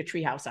Conservative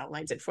Treehouse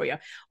outlines it for you,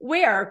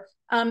 where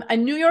a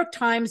New York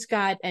Times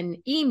got an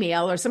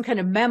email or some kind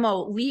of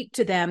memo leaked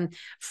to them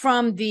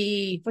from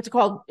the, what's it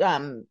called?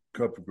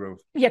 Club for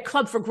Growth. Yeah,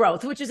 Club for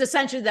Growth, which is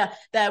essentially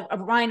the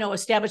Rhino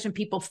establishment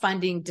people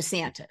funding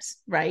DeSantis,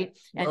 right?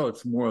 And,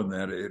 it's more than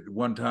that. At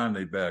one time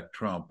they backed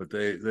Trump, but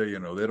they they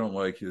don't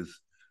like his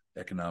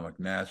economic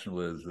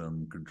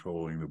nationalism,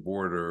 controlling the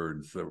border,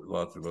 and so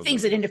lots of other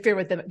things that interfere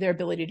with their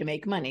ability to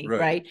make money,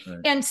 right?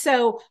 And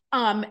so,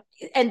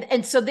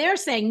 and so they're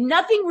saying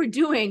nothing we're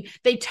doing.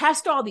 They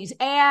test all these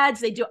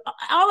ads. They do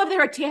all of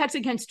their attacks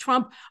against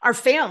Trump are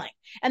failing.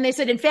 And they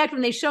said, in fact,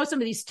 when they show some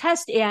of these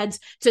test ads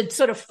to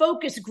sort of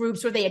focus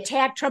groups where they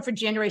attack Trump for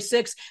January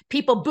 6th,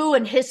 people boo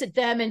and hiss at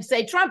them and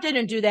say, Trump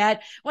didn't do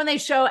that. When they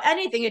show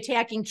anything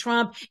attacking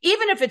Trump,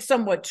 even if it's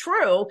somewhat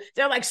true,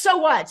 they're like, so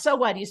what? So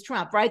what? He's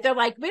Trump, right? They're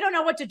like, we don't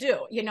know what to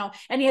do,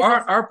 And he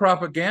has our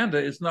propaganda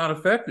is not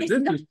effective.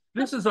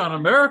 This is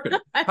un-American.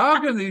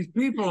 How can these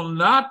people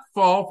not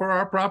fall for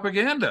our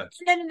propaganda?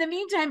 And then in the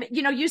meantime,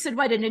 you said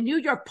what, in a New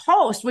York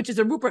Post, which is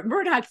a Rupert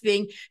Murdoch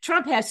thing,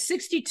 Trump has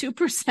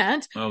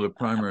 62%. Oh, the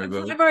primary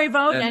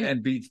vote.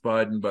 And beats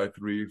Biden by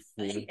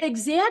 3-4.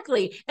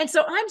 Exactly. And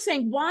so I'm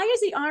saying, why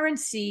is the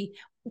RNC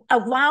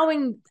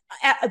allowing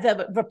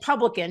the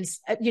Republicans,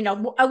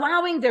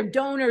 allowing their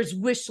donors'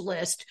 wish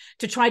list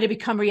to try to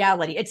become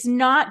reality? It's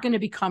not going to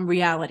become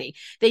reality.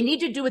 They need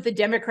to do what the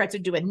Democrats are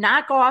doing.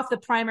 Knock off the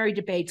primary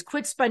debates,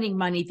 quit spending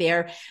money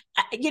there.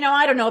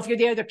 I don't know if you're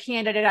the other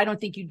candidate. I don't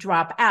think you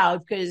drop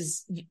out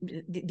because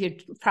you're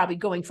probably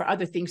going for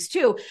other things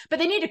too. But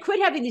they need to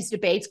quit having these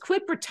debates,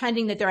 quit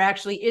pretending that there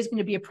actually is going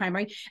to be a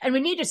primary. And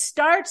we need to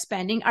start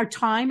spending our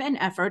time and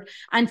effort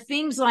on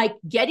things like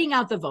getting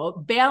out the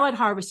vote, ballot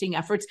harvesting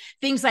efforts,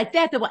 things like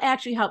that will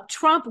actually help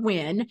Trump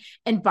win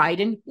and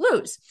Biden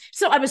lose.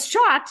 So I was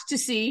shocked to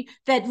see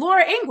that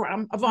Laura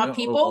Ingraham, of all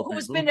people, who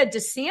has been a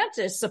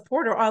DeSantis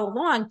supporter all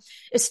along,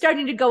 is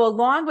starting to go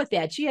along with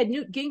that. She had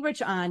Newt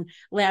Gingrich on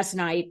last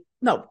night.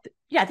 No,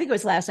 yeah, I think it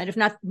was last night, if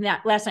not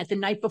last night, the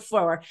night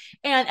before.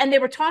 And they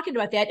were talking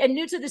about that. And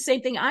Newt said the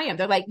same thing I am.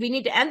 They're like, we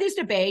need to end these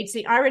debates.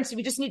 The RNC,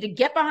 we just need to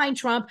get behind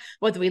Trump,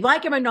 whether we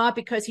like him or not,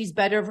 because he's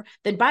better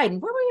than Biden.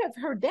 Where we have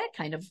heard that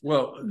kind of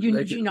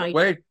unite.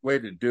 Way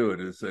to do it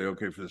is say,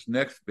 okay, for this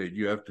next debate,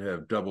 you have to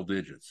have double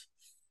digits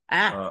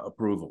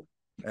approval.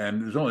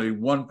 And there's only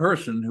one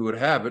person who would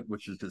have it,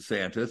 which is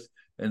DeSantis,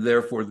 and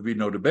therefore there'd be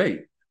no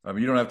debate. I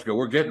mean, you don't have to go,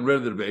 we're getting rid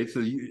of the debate.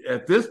 So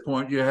at this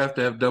point, you have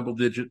to have double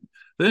digit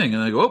thing.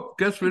 And I go, oh,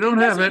 guess we don't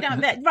have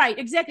it. Right,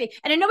 exactly.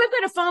 And I know we've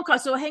got a phone call,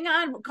 so hang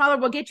on, caller,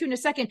 we'll get you in a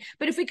second.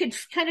 But if we could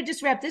kind of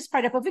just wrap this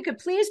part up, if we could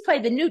please play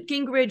the Newt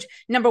Gingrich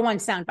 #1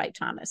 soundbite,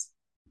 Thomas.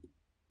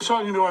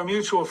 Talking to our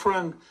mutual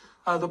friend,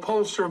 the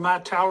pollster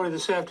Matt Towery,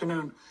 this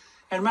afternoon.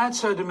 And Matt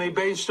said to me,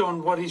 based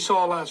on what he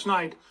saw last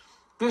night,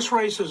 this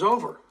race is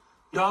over.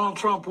 Donald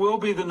Trump will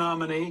be the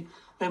nominee.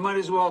 They might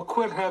as well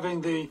quit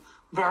having the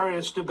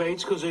various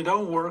debates because they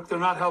don't work. They're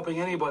not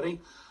helping anybody.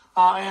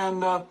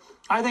 And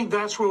I think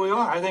that's where we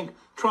are. I think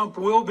Trump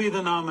will be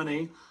the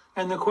nominee.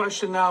 And the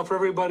question now for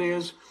everybody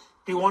is,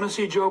 do you want to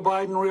see Joe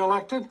Biden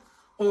reelected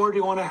or do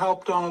you want to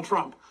help Donald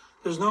Trump?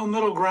 There's no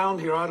middle ground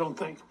here, I don't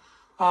think,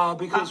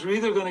 because you're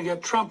either going to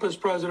get Trump as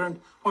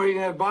president or you're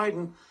going to have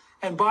Biden.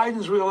 And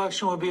Biden's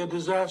reelection would be a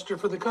disaster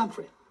for the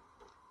country.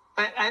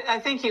 But I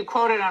think you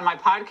quoted on my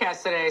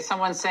podcast today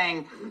someone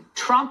saying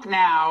Trump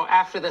now,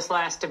 after this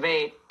last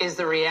debate, is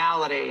the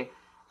reality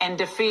and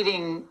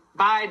defeating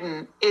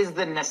Biden is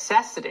the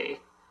necessity.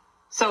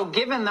 So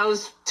given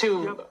those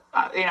two,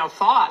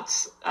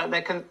 thoughts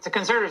that the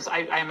conservatives,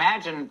 I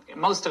imagine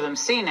most of them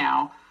see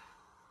now,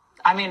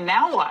 I mean,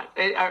 now what?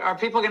 Are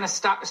people going to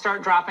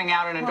start dropping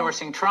out and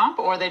endorsing Trump,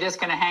 or are they just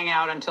going to hang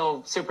out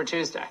until Super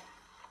Tuesday?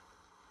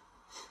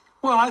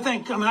 Well, I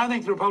think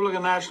the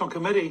Republican National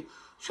Committee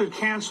should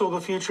cancel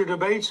the future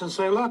debates and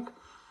say, look,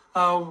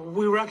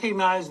 we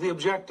recognize the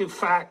objective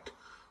fact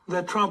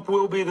that Trump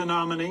will be the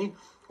nominee.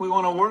 We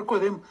want to work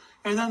with him.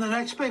 And then the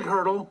next big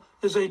hurdle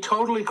is a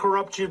totally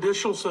corrupt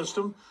judicial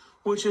system,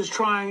 which is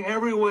trying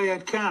every way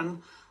it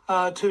can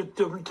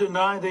to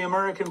deny the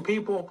American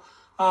people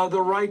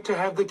the right to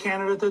have the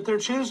candidate that they're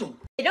choosing.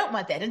 They don't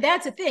want that. And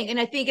that's the thing. And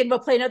I think, and we'll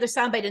play another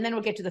soundbite and then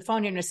we'll get to the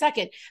phone here in a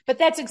second, but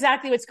that's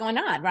exactly what's going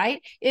on,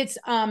 right? It's,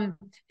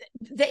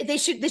 they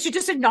should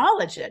just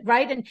acknowledge it,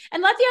 right?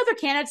 And let the other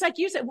candidates, like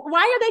you said,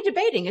 why are they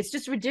debating? It's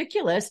just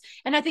ridiculous.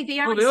 And I think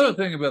the other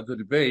thing about the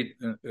debate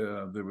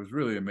that was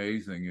really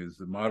amazing is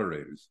the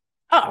moderators.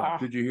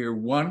 Did you hear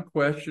one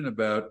question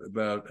about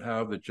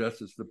how the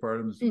Justice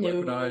Department is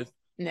weaponized?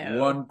 No.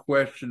 One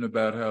question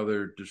about how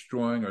they're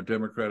destroying our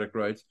democratic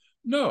rights.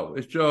 No,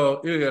 it's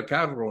Ilya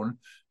Calderon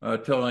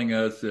telling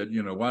us that,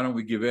 why don't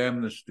we give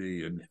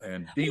amnesty, and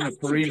Dina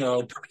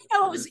Perino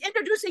was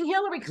introducing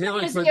Hillary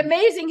Clinton as the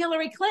amazing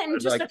Hillary Clinton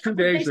just like 2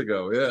 days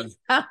ago. Yeah.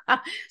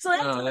 So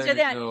that's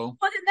that. Well,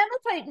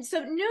 then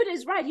so Newt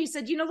is right. He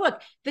said,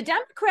 look, the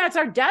Democrats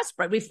are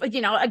desperate. We've,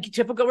 a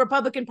typical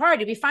Republican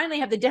Party. We finally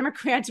have the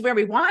Democrats where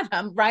we want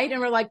them, right? And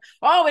we're like,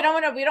 oh, we don't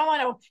want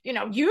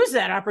to, use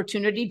that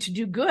opportunity to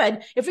do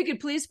good. If we could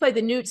please play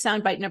the Newt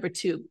soundbite number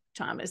 2,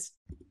 Thomas.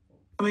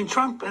 I mean,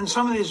 Trump in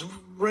some of these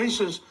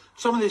races,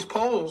 some of these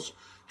polls,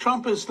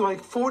 Trump is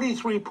like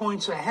 43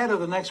 points ahead of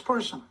the next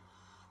person.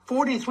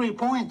 43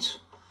 points.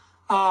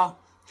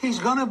 He's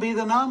going to be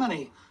the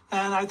nominee.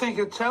 And I think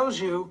it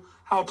tells you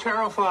how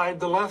terrified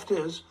the left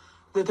is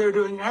that they're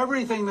doing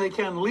everything they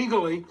can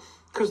legally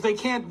because they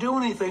can't do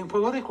anything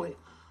politically.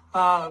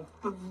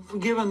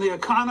 Given the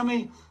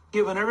economy,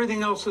 given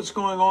everything else that's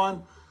going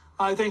on,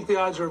 I think the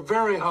odds are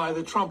very high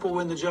that Trump will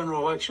win the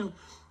general election.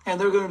 And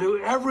they're going to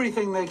do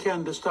everything they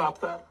can to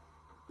stop that.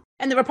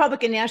 And the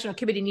Republican National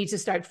Committee needs to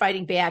start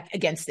fighting back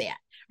against that,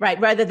 right?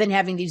 Rather than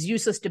having these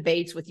useless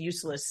debates with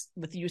useless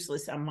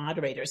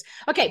moderators.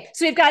 Okay,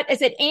 so we've got,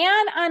 is it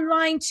Ann on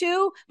line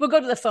 2? We'll go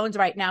to the phones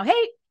right now.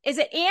 Hey, is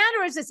it Ann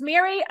or is this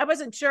Mary? I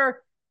wasn't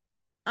sure.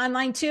 On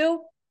line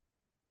 2?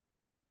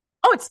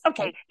 Oh, it's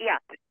okay. Yeah,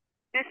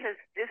 this is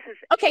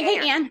okay. Ann,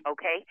 hey, Ann.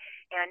 Okay,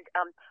 and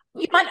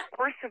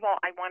first of all,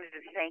 I wanted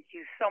to thank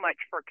you so much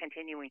for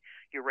continuing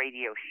your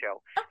radio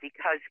show,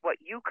 because what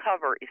you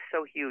cover is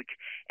so huge.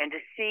 And to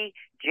see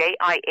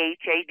Jihad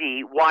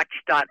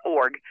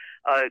Watch.org,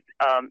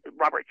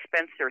 Robert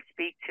Spencer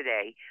speak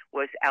today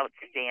was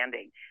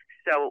outstanding.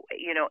 So,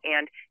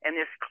 and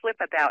this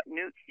clip about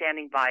Newt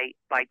standing by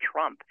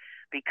Trump,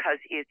 because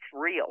it's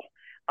real.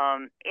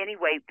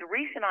 Anyway, the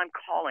reason I'm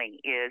calling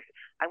is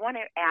I want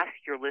to ask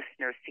your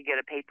listeners to get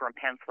a paper and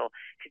pencil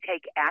to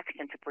take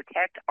action to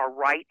protect our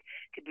right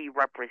to be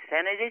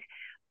represented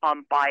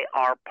by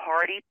our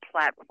party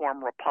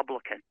platform,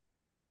 Republican.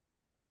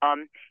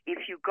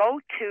 If you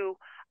go to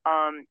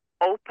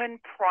Open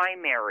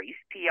Primaries,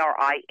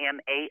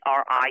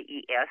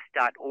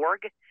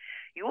 PRIMARIES.org,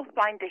 you will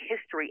find the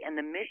history and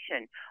the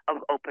mission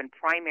of Open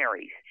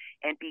Primaries.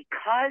 And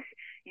because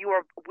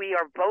we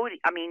are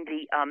voting,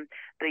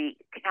 the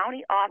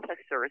county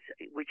officers,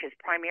 which is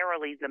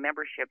primarily the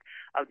membership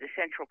of the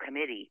Central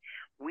Committee,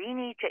 we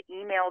need to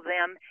email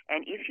them.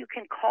 And if you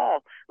can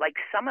call, like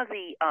some of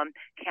the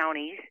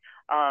counties,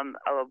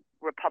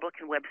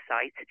 Republican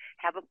websites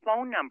have a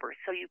phone number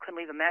so you can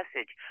leave a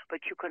message,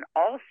 but you can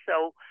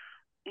also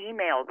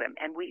email them,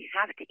 and we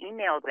have to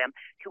email them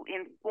to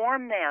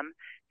inform them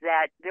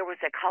that there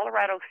was a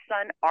Colorado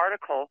Sun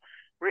article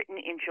written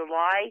in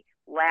July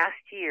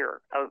last year,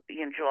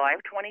 in July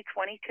of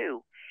 2022,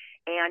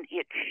 and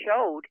it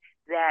showed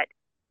that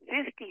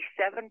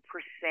 57%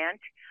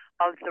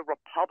 of the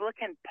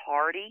Republican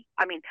Party,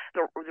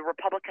 the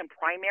Republican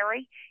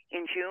primary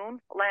in June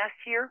last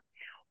year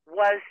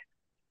was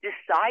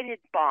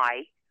decided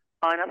by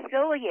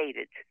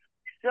unaffiliated.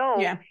 So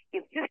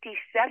if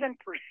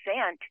 57%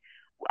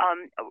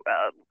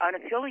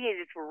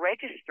 unaffiliated were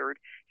registered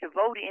to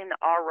vote in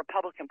our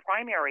Republican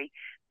primary,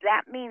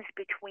 that means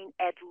between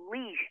at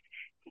least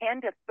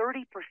 10 to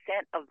 30%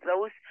 of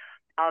those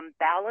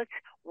ballots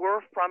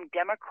were from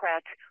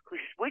Democrats who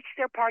switched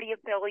their party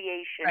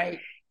affiliation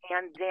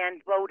and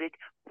then voted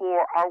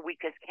for our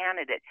weakest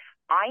candidate.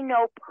 I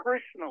know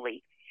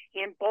personally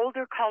in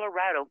Boulder,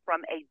 Colorado,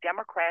 from a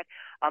Democrat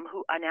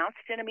who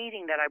announced in a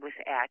meeting that I was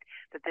at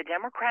that the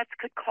Democrats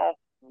could call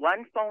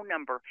one phone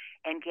number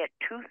and get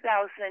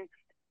 2,000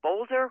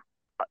 Boulder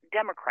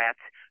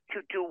Democrats to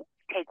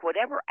take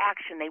whatever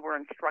action they were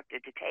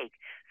instructed to take.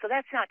 So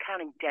that's not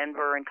counting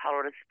Denver and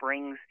Colorado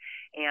Springs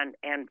and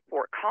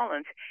Fort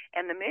Collins.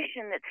 And the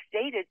mission that's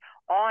stated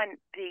on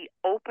the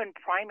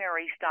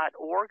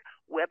openprimaries.org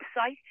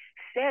website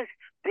says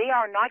they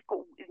are not,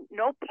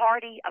 no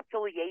party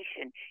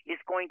affiliation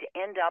is going to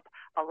end up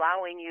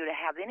allowing you to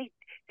have any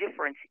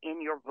difference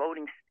in your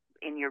voting,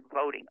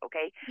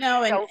 okay?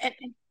 No, so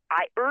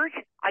I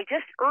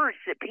just urge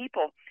that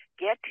people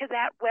get to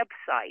that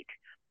website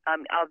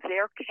of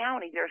their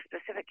county, their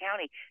specific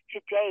county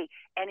today,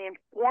 and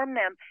inform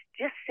them.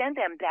 Just send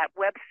them that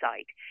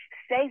website.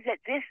 Say that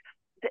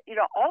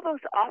all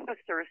those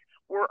officers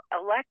were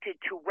elected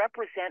to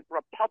represent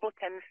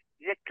Republicans'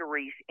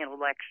 victories in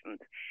elections,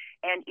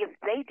 and if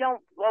they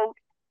don't vote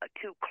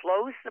to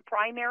close the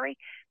primary,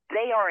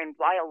 they are in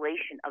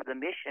violation of the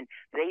mission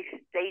they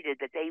stated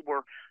that they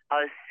were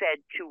said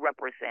to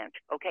represent.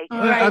 Okay,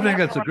 I think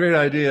that's a great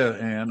idea,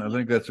 Ann. I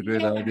think that's a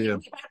great idea. I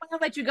want to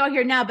let you go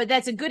here now, but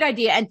that's a good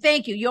idea, and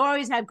thank you. You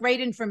always have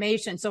great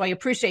information, so I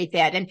appreciate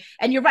that. And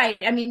you're right.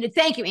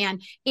 Thank you, Ann.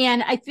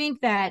 And I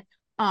think that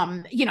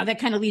that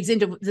kind of leads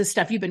into the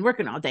stuff you've been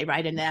working all day,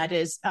 right? And that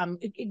is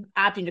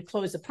opting to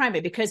close the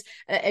primary because,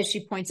 as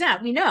she points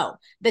out, we know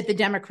that the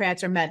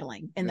Democrats are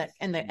meddling in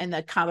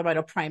the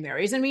Colorado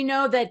primaries, and we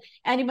know that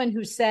anyone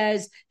who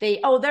says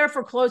they're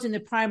for closing the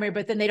primary,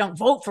 but then they don't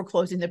vote for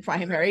closing the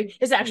primary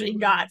is actually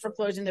not for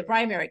closing the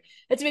primary.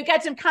 And so we've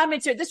got some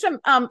comments here. This from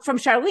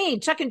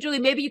Charlene. Chuck and Julie,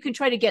 maybe you can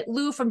try to get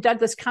Lou from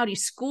Douglas County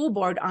School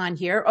Board on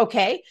here.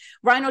 Okay,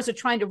 rhinos are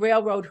trying to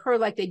railroad her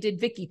like they did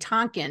Vicky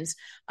Tompkins.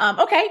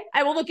 Okay,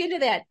 I will look into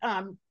that.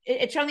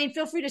 Charlene,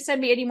 feel free to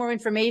send me any more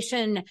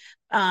information.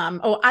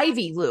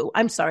 Ivy Lou.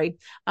 I'm sorry.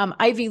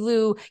 Ivy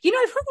Lou. I've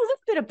heard a little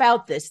bit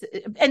about this.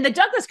 And the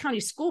Douglas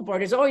County School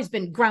Board has always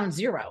been ground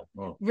zero,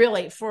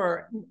 really,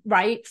 for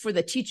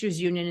the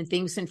teachers union and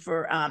things, and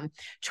for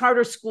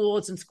charter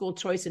schools and school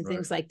choice and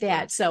things like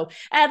that. So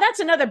that's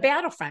another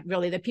battlefront,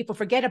 really, that people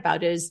forget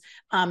about is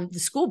the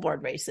school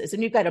board races.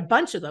 And you've got a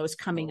bunch of those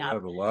coming up. I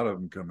have a lot of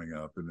them coming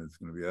up, and it's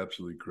going to be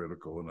absolutely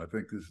critical. And I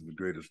think this is the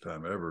greatest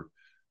time ever,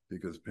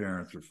 because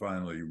parents are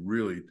finally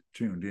really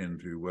tuned in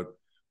to what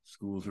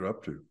schools are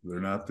up to. They're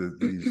not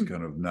these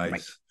kind of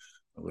nice,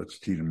 let's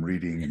teach them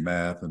reading and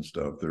math and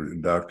stuff. They're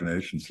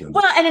indoctrination centers.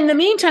 Well, and in the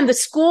meantime, the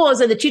schools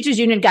and the teachers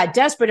union got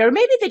desperate, or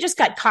maybe they just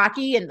got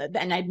cocky, and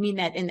I mean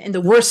that in the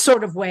worst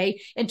sort of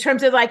way, in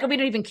terms of we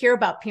don't even care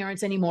about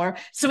parents anymore.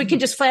 So we can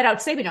just flat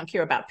out say we don't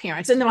care about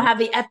parents. And then we'll have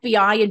the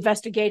FBI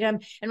investigate them,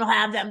 and we'll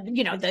have them,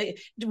 the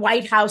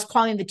White House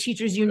calling the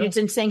teachers unions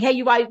and saying, hey,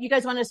 you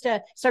guys want us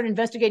to start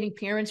investigating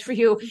parents for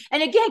you?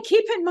 And again,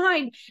 keep in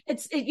mind,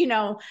 it's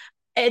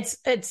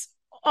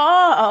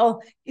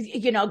all,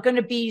 going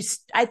to be,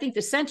 I think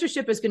the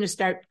censorship is going to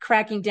start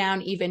cracking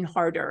down even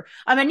harder.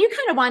 I mean, you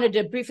kind of wanted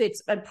to briefly,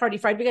 it's a party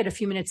Friday, we got a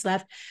few minutes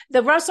left,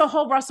 the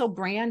whole Russell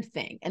Brand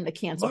thing and the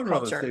cancel culture.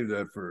 I'd rather save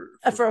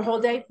that for a whole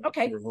day.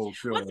 Okay. For a whole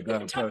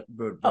show.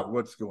 But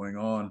what's going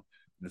on,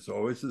 it's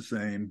always the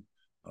same.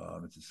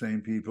 It's the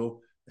same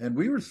people. And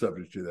we were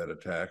subject to that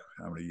attack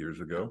how many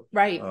years ago?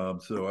 Right.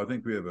 So I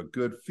think we have a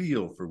good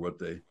feel for what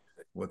they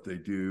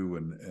do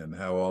and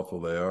how awful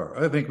they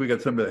are. I think we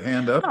got somebody to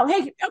hand up. Oh,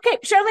 hey, okay,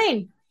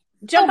 Charlene,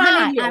 jump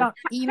on in here.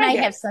 You may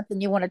have something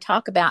you want to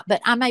talk about,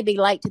 but I may be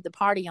late to the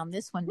party on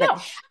this one.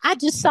 But I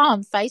just saw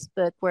on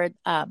Facebook where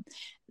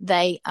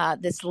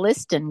this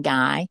Liston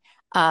guy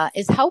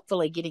is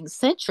hopefully getting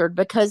censured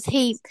because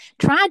he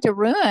tried to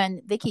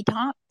ruin Vicky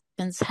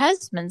Tompkins'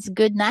 husband's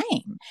good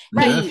name.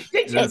 Right.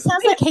 It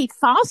sounds like he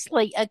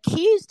falsely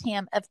accused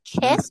him of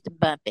chest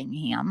bumping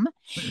him.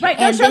 Right.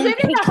 And so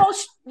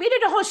we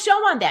did a whole show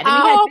on that.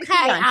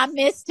 I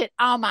missed it.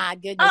 Oh my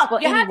goodness. Oh,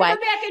 well, you have to go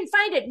back and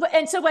find it.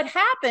 And so what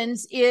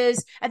happens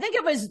is, I think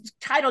it was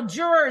titled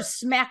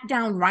 "Jurors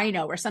Smackdown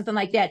Rhino" or something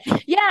like that.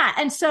 Yeah.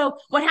 And so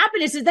what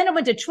happened is then it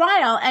went to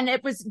trial and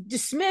it was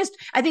dismissed.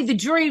 I think the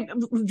jury,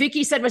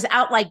 Vicky said, was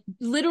out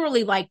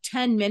literally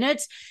 10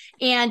 minutes.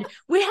 And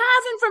we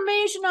have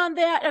information on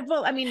that.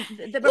 Well, I mean,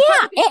 and you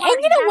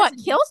know what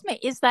kills me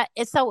is that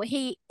so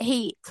he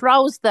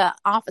throws the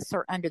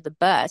officer under the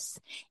bus,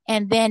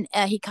 and then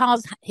he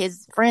calls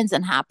his friends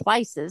in high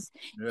places,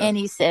 and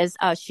he says,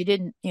 they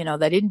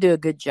didn't do a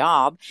good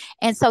job.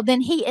 And so then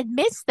he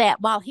admits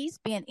that while he's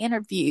being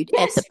interviewed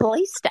at the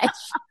police station.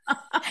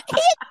 He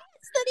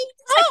admits that he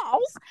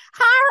calls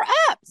higher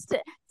ups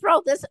to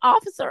throw this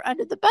officer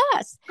under the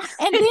bus.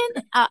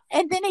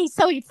 And then he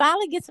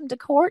finally gets him to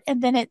court,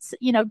 and then it's,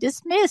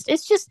 dismissed.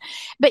 It's just,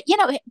 but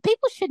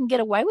people shouldn't get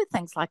away with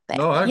things like that.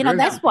 No, I agree.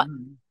 That's what.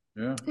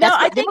 Yeah. No,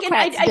 I think, and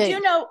I do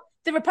know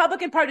the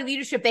Republican Party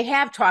leadership, they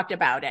have talked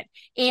about it.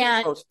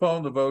 And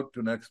postpone the vote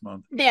to next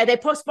month. Yeah, they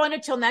postponed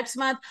it till next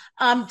month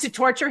to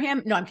torture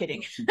him. No, I'm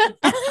kidding.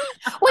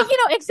 Well,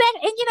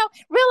 exactly. And,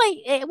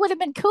 really, it would have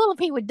been cool if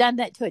he would have done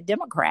that to a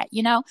Democrat,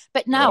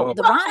 But no,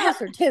 the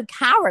rhinos are too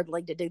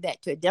cowardly to do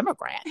that to a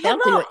Democrat. They'll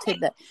do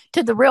it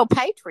to the real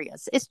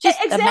patriots. It's just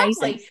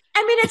amazing.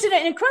 I mean, it's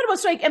an incredible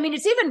strike. I mean,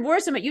 it's even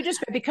worse than what you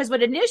described, because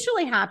what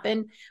initially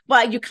happened,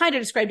 well, you kind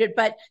of described it,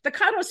 but the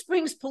Colorado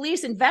Springs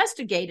police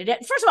investigated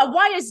it. First of all,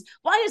 why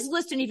is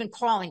Liston even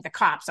calling the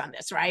cops on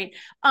this, right?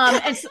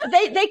 And so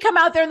they come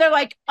out there and they're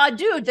like,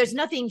 dude, there's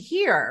nothing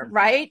here,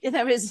 right? And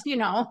there was,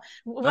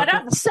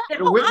 whatever.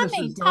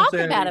 Talk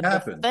about a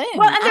buffoon.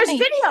 Well, and there's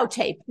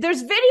videotape.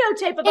 There's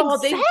videotape of the whole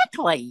thing.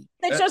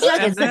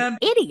 Exactly. Then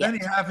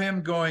you have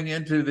him going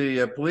into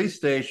the police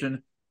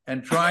station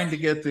and trying to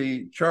get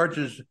the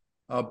charges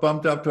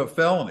bumped up to a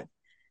felony.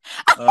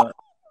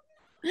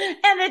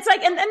 And it's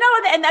like, and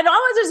then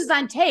all of this is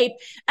on tape.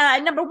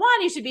 Number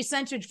one, you should be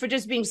censored for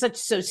just being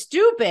so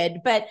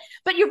stupid. But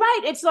you're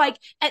right. It's like,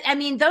 I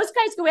mean, those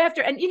guys go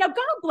after, and God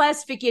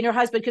bless Vicky and her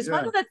husband, because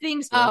one of the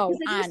things. Oh,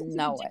 I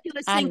know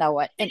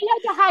it. And he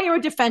had to hire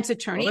a defense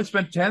attorney. Well, they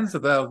spent tens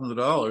of thousands of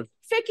dollars.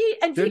 Vicky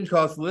and didn't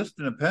cost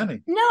Liston a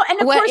penny. No,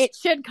 and of course it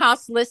should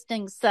cost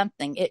Liston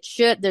something.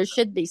 There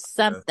should be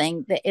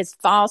something that is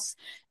false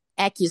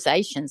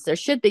accusations, there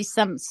should be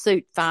some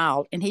suit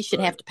filed, and he should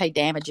have to pay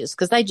damages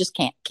because they just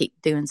can't keep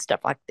doing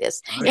stuff like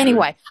this.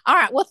 Anyway, all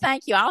right. Well,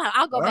 thank you.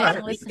 I'll go back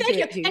and listen to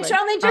it. And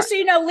Charlene, just so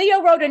you know,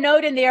 Leo wrote a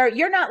note in there.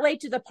 You're not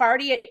late to the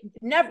party.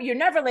 You're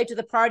never late to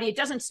the party. It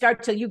doesn't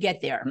start till you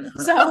get there.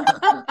 So,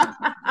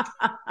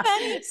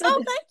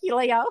 thank you,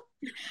 Leo.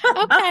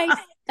 Okay.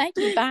 Thank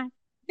you. Bye.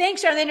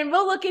 Thanks, Charlene. And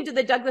we'll look into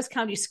the Douglas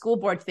County School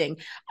Board thing.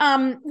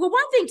 Well,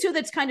 one thing, too,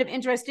 that's kind of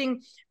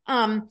interesting,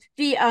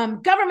 the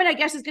government, I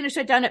guess, is going to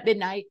shut down at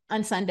midnight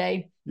on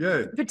Sunday.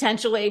 Yeah.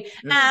 Potentially.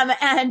 Yeah.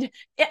 And,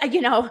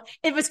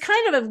 it was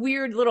kind of a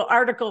weird little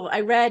article I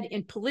read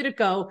in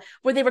Politico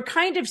where they were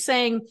kind of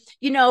saying,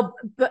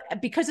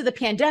 because of the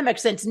pandemic,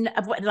 since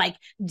like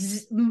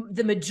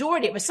the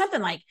majority, it was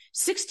something like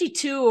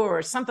 62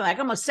 or something like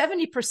almost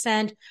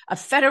 70% of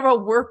federal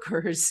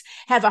workers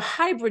have a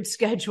hybrid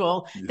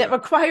schedule that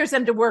requires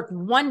them to work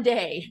one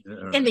day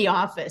in the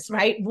office,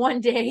 right?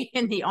 One day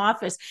in the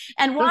office.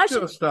 And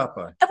Washington. Stop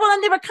by. Well,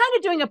 and they were kind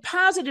of doing a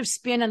positive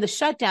spin on the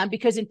shutdown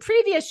because in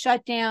previous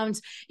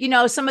shutdowns,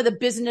 some of the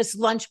business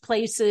lunch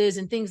places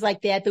and things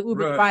like that, the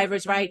Uber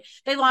drivers, right?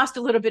 They lost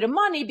a little bit of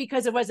money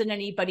because there wasn't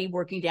anybody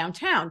working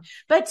downtown.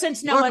 But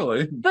since none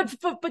of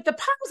the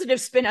positive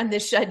spin on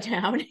this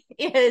shutdown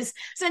is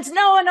since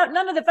none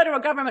of the federal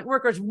government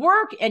workers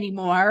work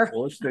anymore,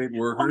 or state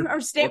workers, or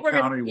state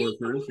workers, county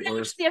workers,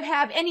 actually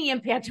have any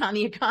impact on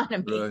the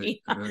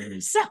economy.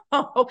 Right. So,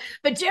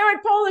 but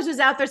Jared Polis is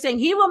out there saying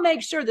he will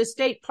make sure the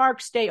state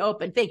parks stay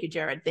open. Thank you,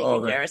 Jared. Thank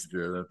you, Jared.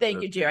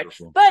 Thank you, Jared.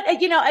 Beautiful. But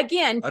again, I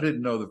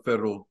didn't know the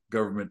federal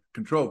government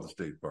controlled the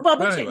state park. Well,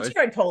 but anyway.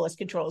 Jared Polis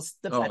controls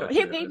the federal. I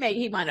think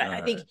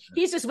right.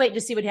 He's just waiting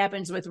to see what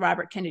happens with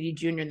Robert Kennedy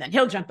Jr. and then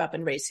he'll jump up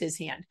and raise his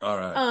hand. All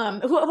right.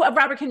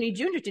 Robert Kennedy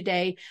Jr.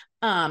 today.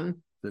 That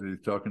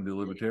he's talking to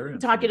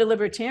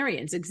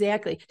libertarians.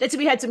 Exactly.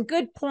 We had some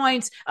good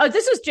points. Oh,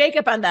 this was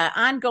Jacob on the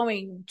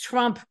ongoing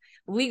Trump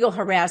legal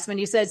harassment.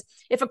 He says,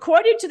 if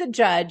according to the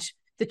judge,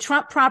 the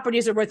Trump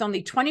properties are worth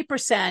only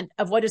 20%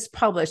 of what is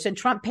published, and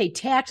Trump paid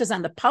taxes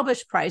on the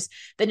published price,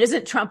 then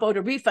isn't Trump owed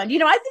a refund?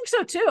 I think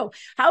so too.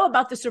 How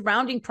about the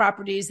surrounding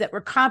properties that were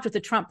comped with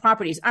the Trump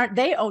properties? Aren't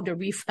they owed a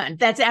refund?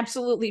 That's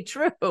absolutely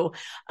true.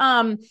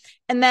 And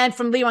then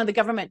from Leo on the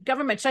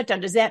government shutdown,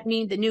 does that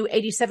mean the new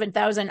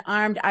 87,000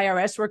 armed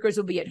IRS workers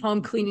will be at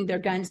home cleaning their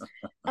guns?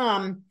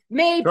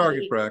 Maybe.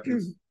 Target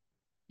practice.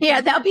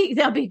 Yeah, they'll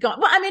be gone.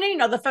 Well,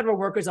 the federal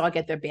workers all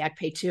get their back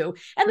pay too,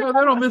 and they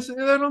don't miss it.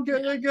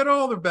 They get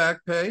all their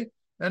back pay,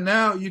 and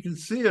now you can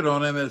see it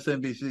on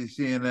MSNBC,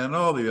 CNN,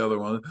 all the other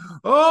ones.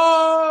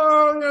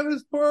 Oh,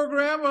 this poor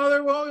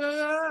grandmother. Well, and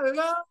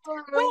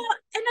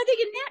I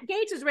think Matt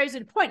Gaetz is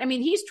raising a point.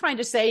 He's trying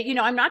to say,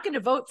 I'm not going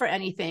to vote for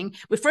anything.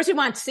 First, we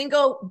want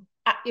single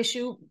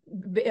issue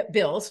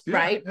bills,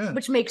 right? Yeah.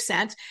 Which makes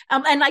sense.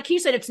 And like he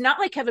said, it's not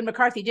like Kevin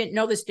McCarthy didn't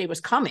know this day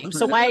was coming.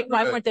 So why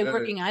weren't they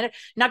working on it?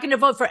 Not going to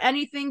vote for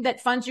anything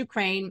that funds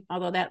Ukraine,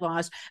 although that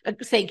lost.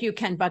 Thank you,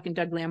 Ken Buck and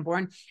Doug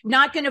Lamborn.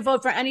 Not going to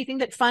vote for anything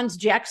that funds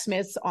Jack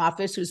Smith's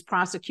office, who's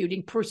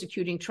persecuting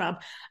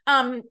Trump.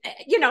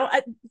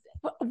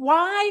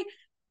 Why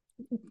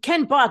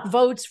Ken Buck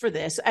votes for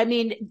this?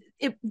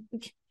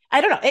 I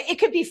don't know. It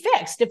could be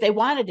fixed if they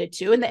wanted it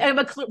to. And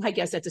I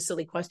guess that's a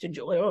silly question,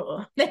 Julie.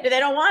 They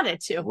don't want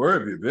it to. Where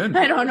have you been?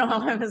 I don't know.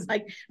 I was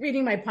like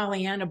reading my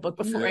Pollyanna book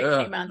before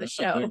I came on the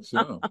show. I think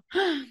so.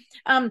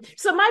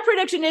 So my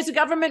prediction is the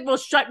government will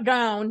shut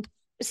down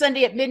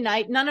Sunday at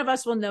midnight. None of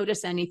us will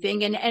notice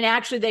anything. And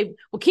actually they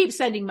will keep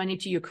sending money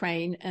to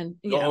Ukraine. And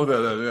the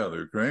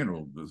Ukraine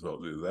will,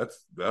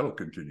 that'll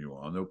continue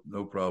on.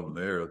 No problem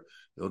there.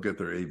 They'll get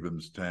their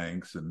Abrams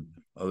tanks and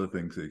other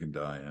things they can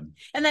die in.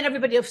 And then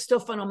everybody will still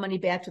funnel money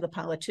back to the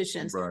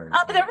politicians. Right.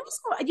 But they're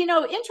also,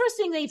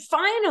 interestingly,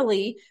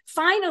 finally,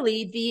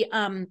 the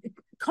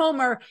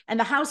Comer and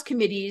the House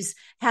committees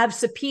have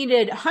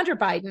subpoenaed Hunter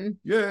Biden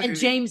and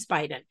James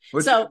Biden.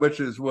 Which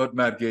is what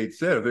Matt Gaetz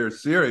said. If they're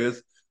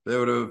serious, they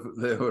would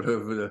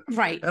have.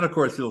 Right. And of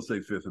course, he'll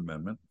say Fifth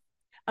Amendment.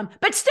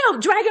 But still,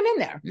 drag him in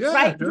there,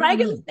 right?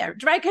 Drag him in there,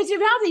 because you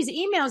have these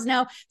emails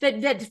now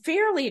that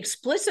fairly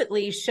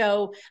explicitly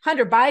show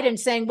Hunter Biden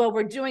saying, "Well,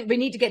 we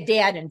need to get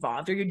Dad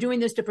involved, or you're doing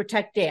this to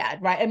protect Dad,"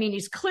 right?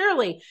 He's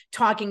clearly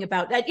talking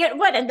about that. Yeah,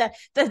 what? And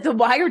the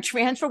wire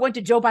transfer went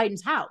to Joe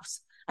Biden's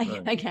house.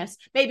 I guess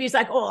maybe he's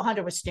like, "Oh,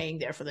 Hunter was staying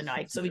there for the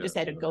night, so we just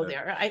had to go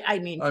there."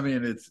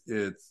 It's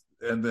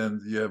and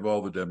then you have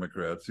all the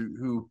Democrats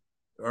who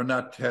are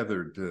not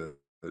tethered to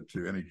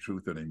any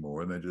truth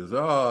anymore, and they just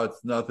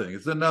it's nothing.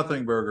 It's a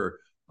nothing burger.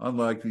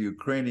 Unlike the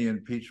Ukrainian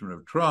impeachment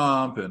of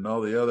Trump and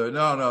all the other.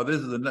 No, this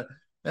is and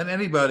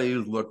anybody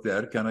who's looked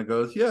at it kind of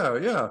goes,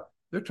 yeah,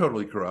 they're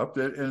totally corrupt.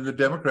 And the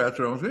Democrats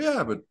are almost,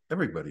 but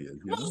everybody is.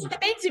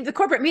 The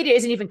corporate media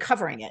isn't even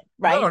covering it,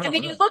 right?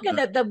 You look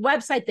at the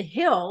website, The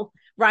Hill,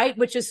 right?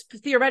 Which is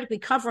theoretically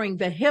covering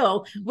the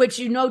Hill, which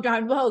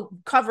darn well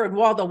covered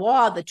wall to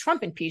wall the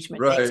Trump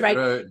impeachment things,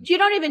 right? You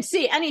don't even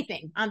see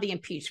anything on the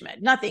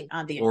impeachment, nothing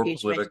on the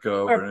impeachment.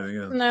 Politico or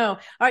anything else. No.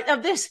 All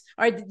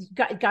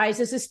right, guys,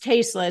 this is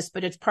tasteless,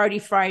 but it's Party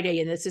Friday,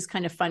 and this is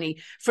kind of funny.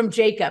 From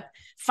Jacob,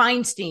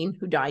 Feinstein,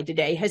 who died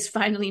today, has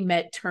finally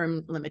met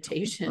term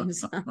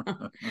limitations.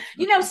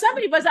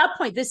 Somebody was, I'll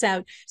point this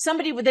out.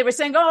 They were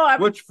saying,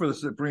 which for the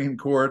Supreme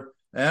Court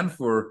and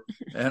for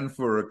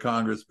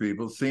Congress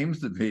people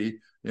seems to be,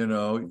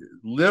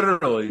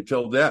 literally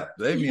till death.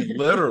 They mean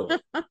literally.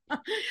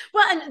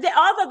 Well, and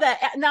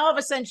now all of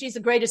a sudden she's the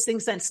greatest thing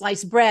since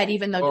sliced bread,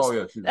 even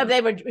though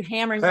they were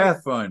hammering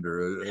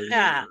Pathfinder.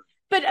 Yeah.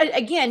 But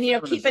again,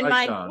 keep in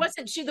mind,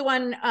 wasn't she the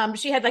one?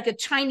 She had like a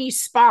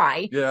Chinese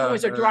spy who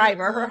was her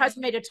driver. Her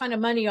husband made a ton of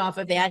money off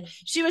of that.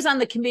 She was on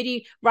the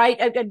committee, right?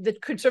 The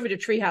conservative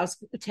treehouse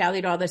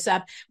tallied all this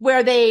up,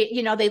 where they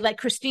let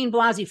Christine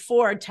Blasey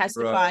Ford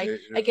testify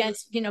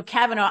against,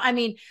 Kavanaugh. I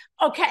mean,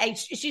 okay,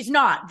 she's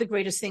not the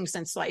greatest thing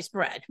since sliced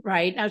bread,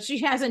 right? Now, she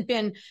hasn't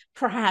been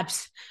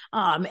perhaps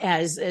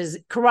as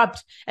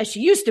corrupt as she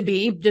used to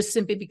be, just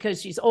simply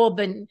because she's old,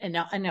 and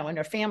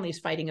her family's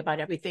fighting about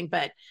everything.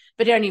 But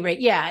at any rate,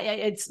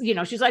 it's,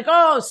 she's like,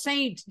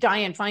 Saint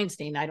Dianne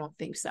Feinstein. I don't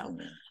think so.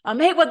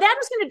 Hey, well, that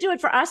was going to do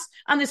it for us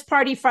on this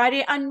Party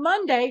Friday. On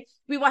Monday,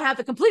 we will have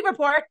the complete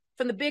report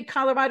from the big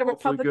Colorado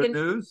Republican. Good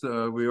news.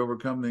 We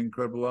overcome the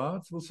incredible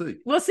odds. We'll see.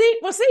 We'll see.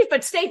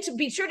 But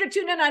be sure to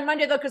tune in on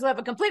Monday, though, because we'll have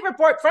a complete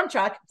report from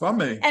Chuck. From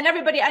me. And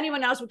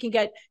anyone else we can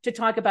get to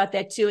talk about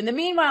that, too. In the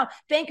meanwhile,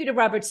 thank you to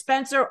Robert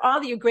Spencer, all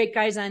of you great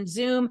guys on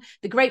Zoom,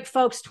 the great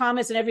folks,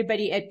 Thomas, and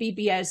everybody at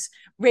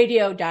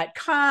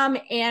bbsradio.com.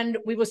 And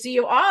we will see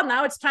you all.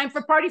 Now it's time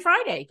for Party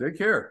Friday. Take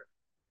care.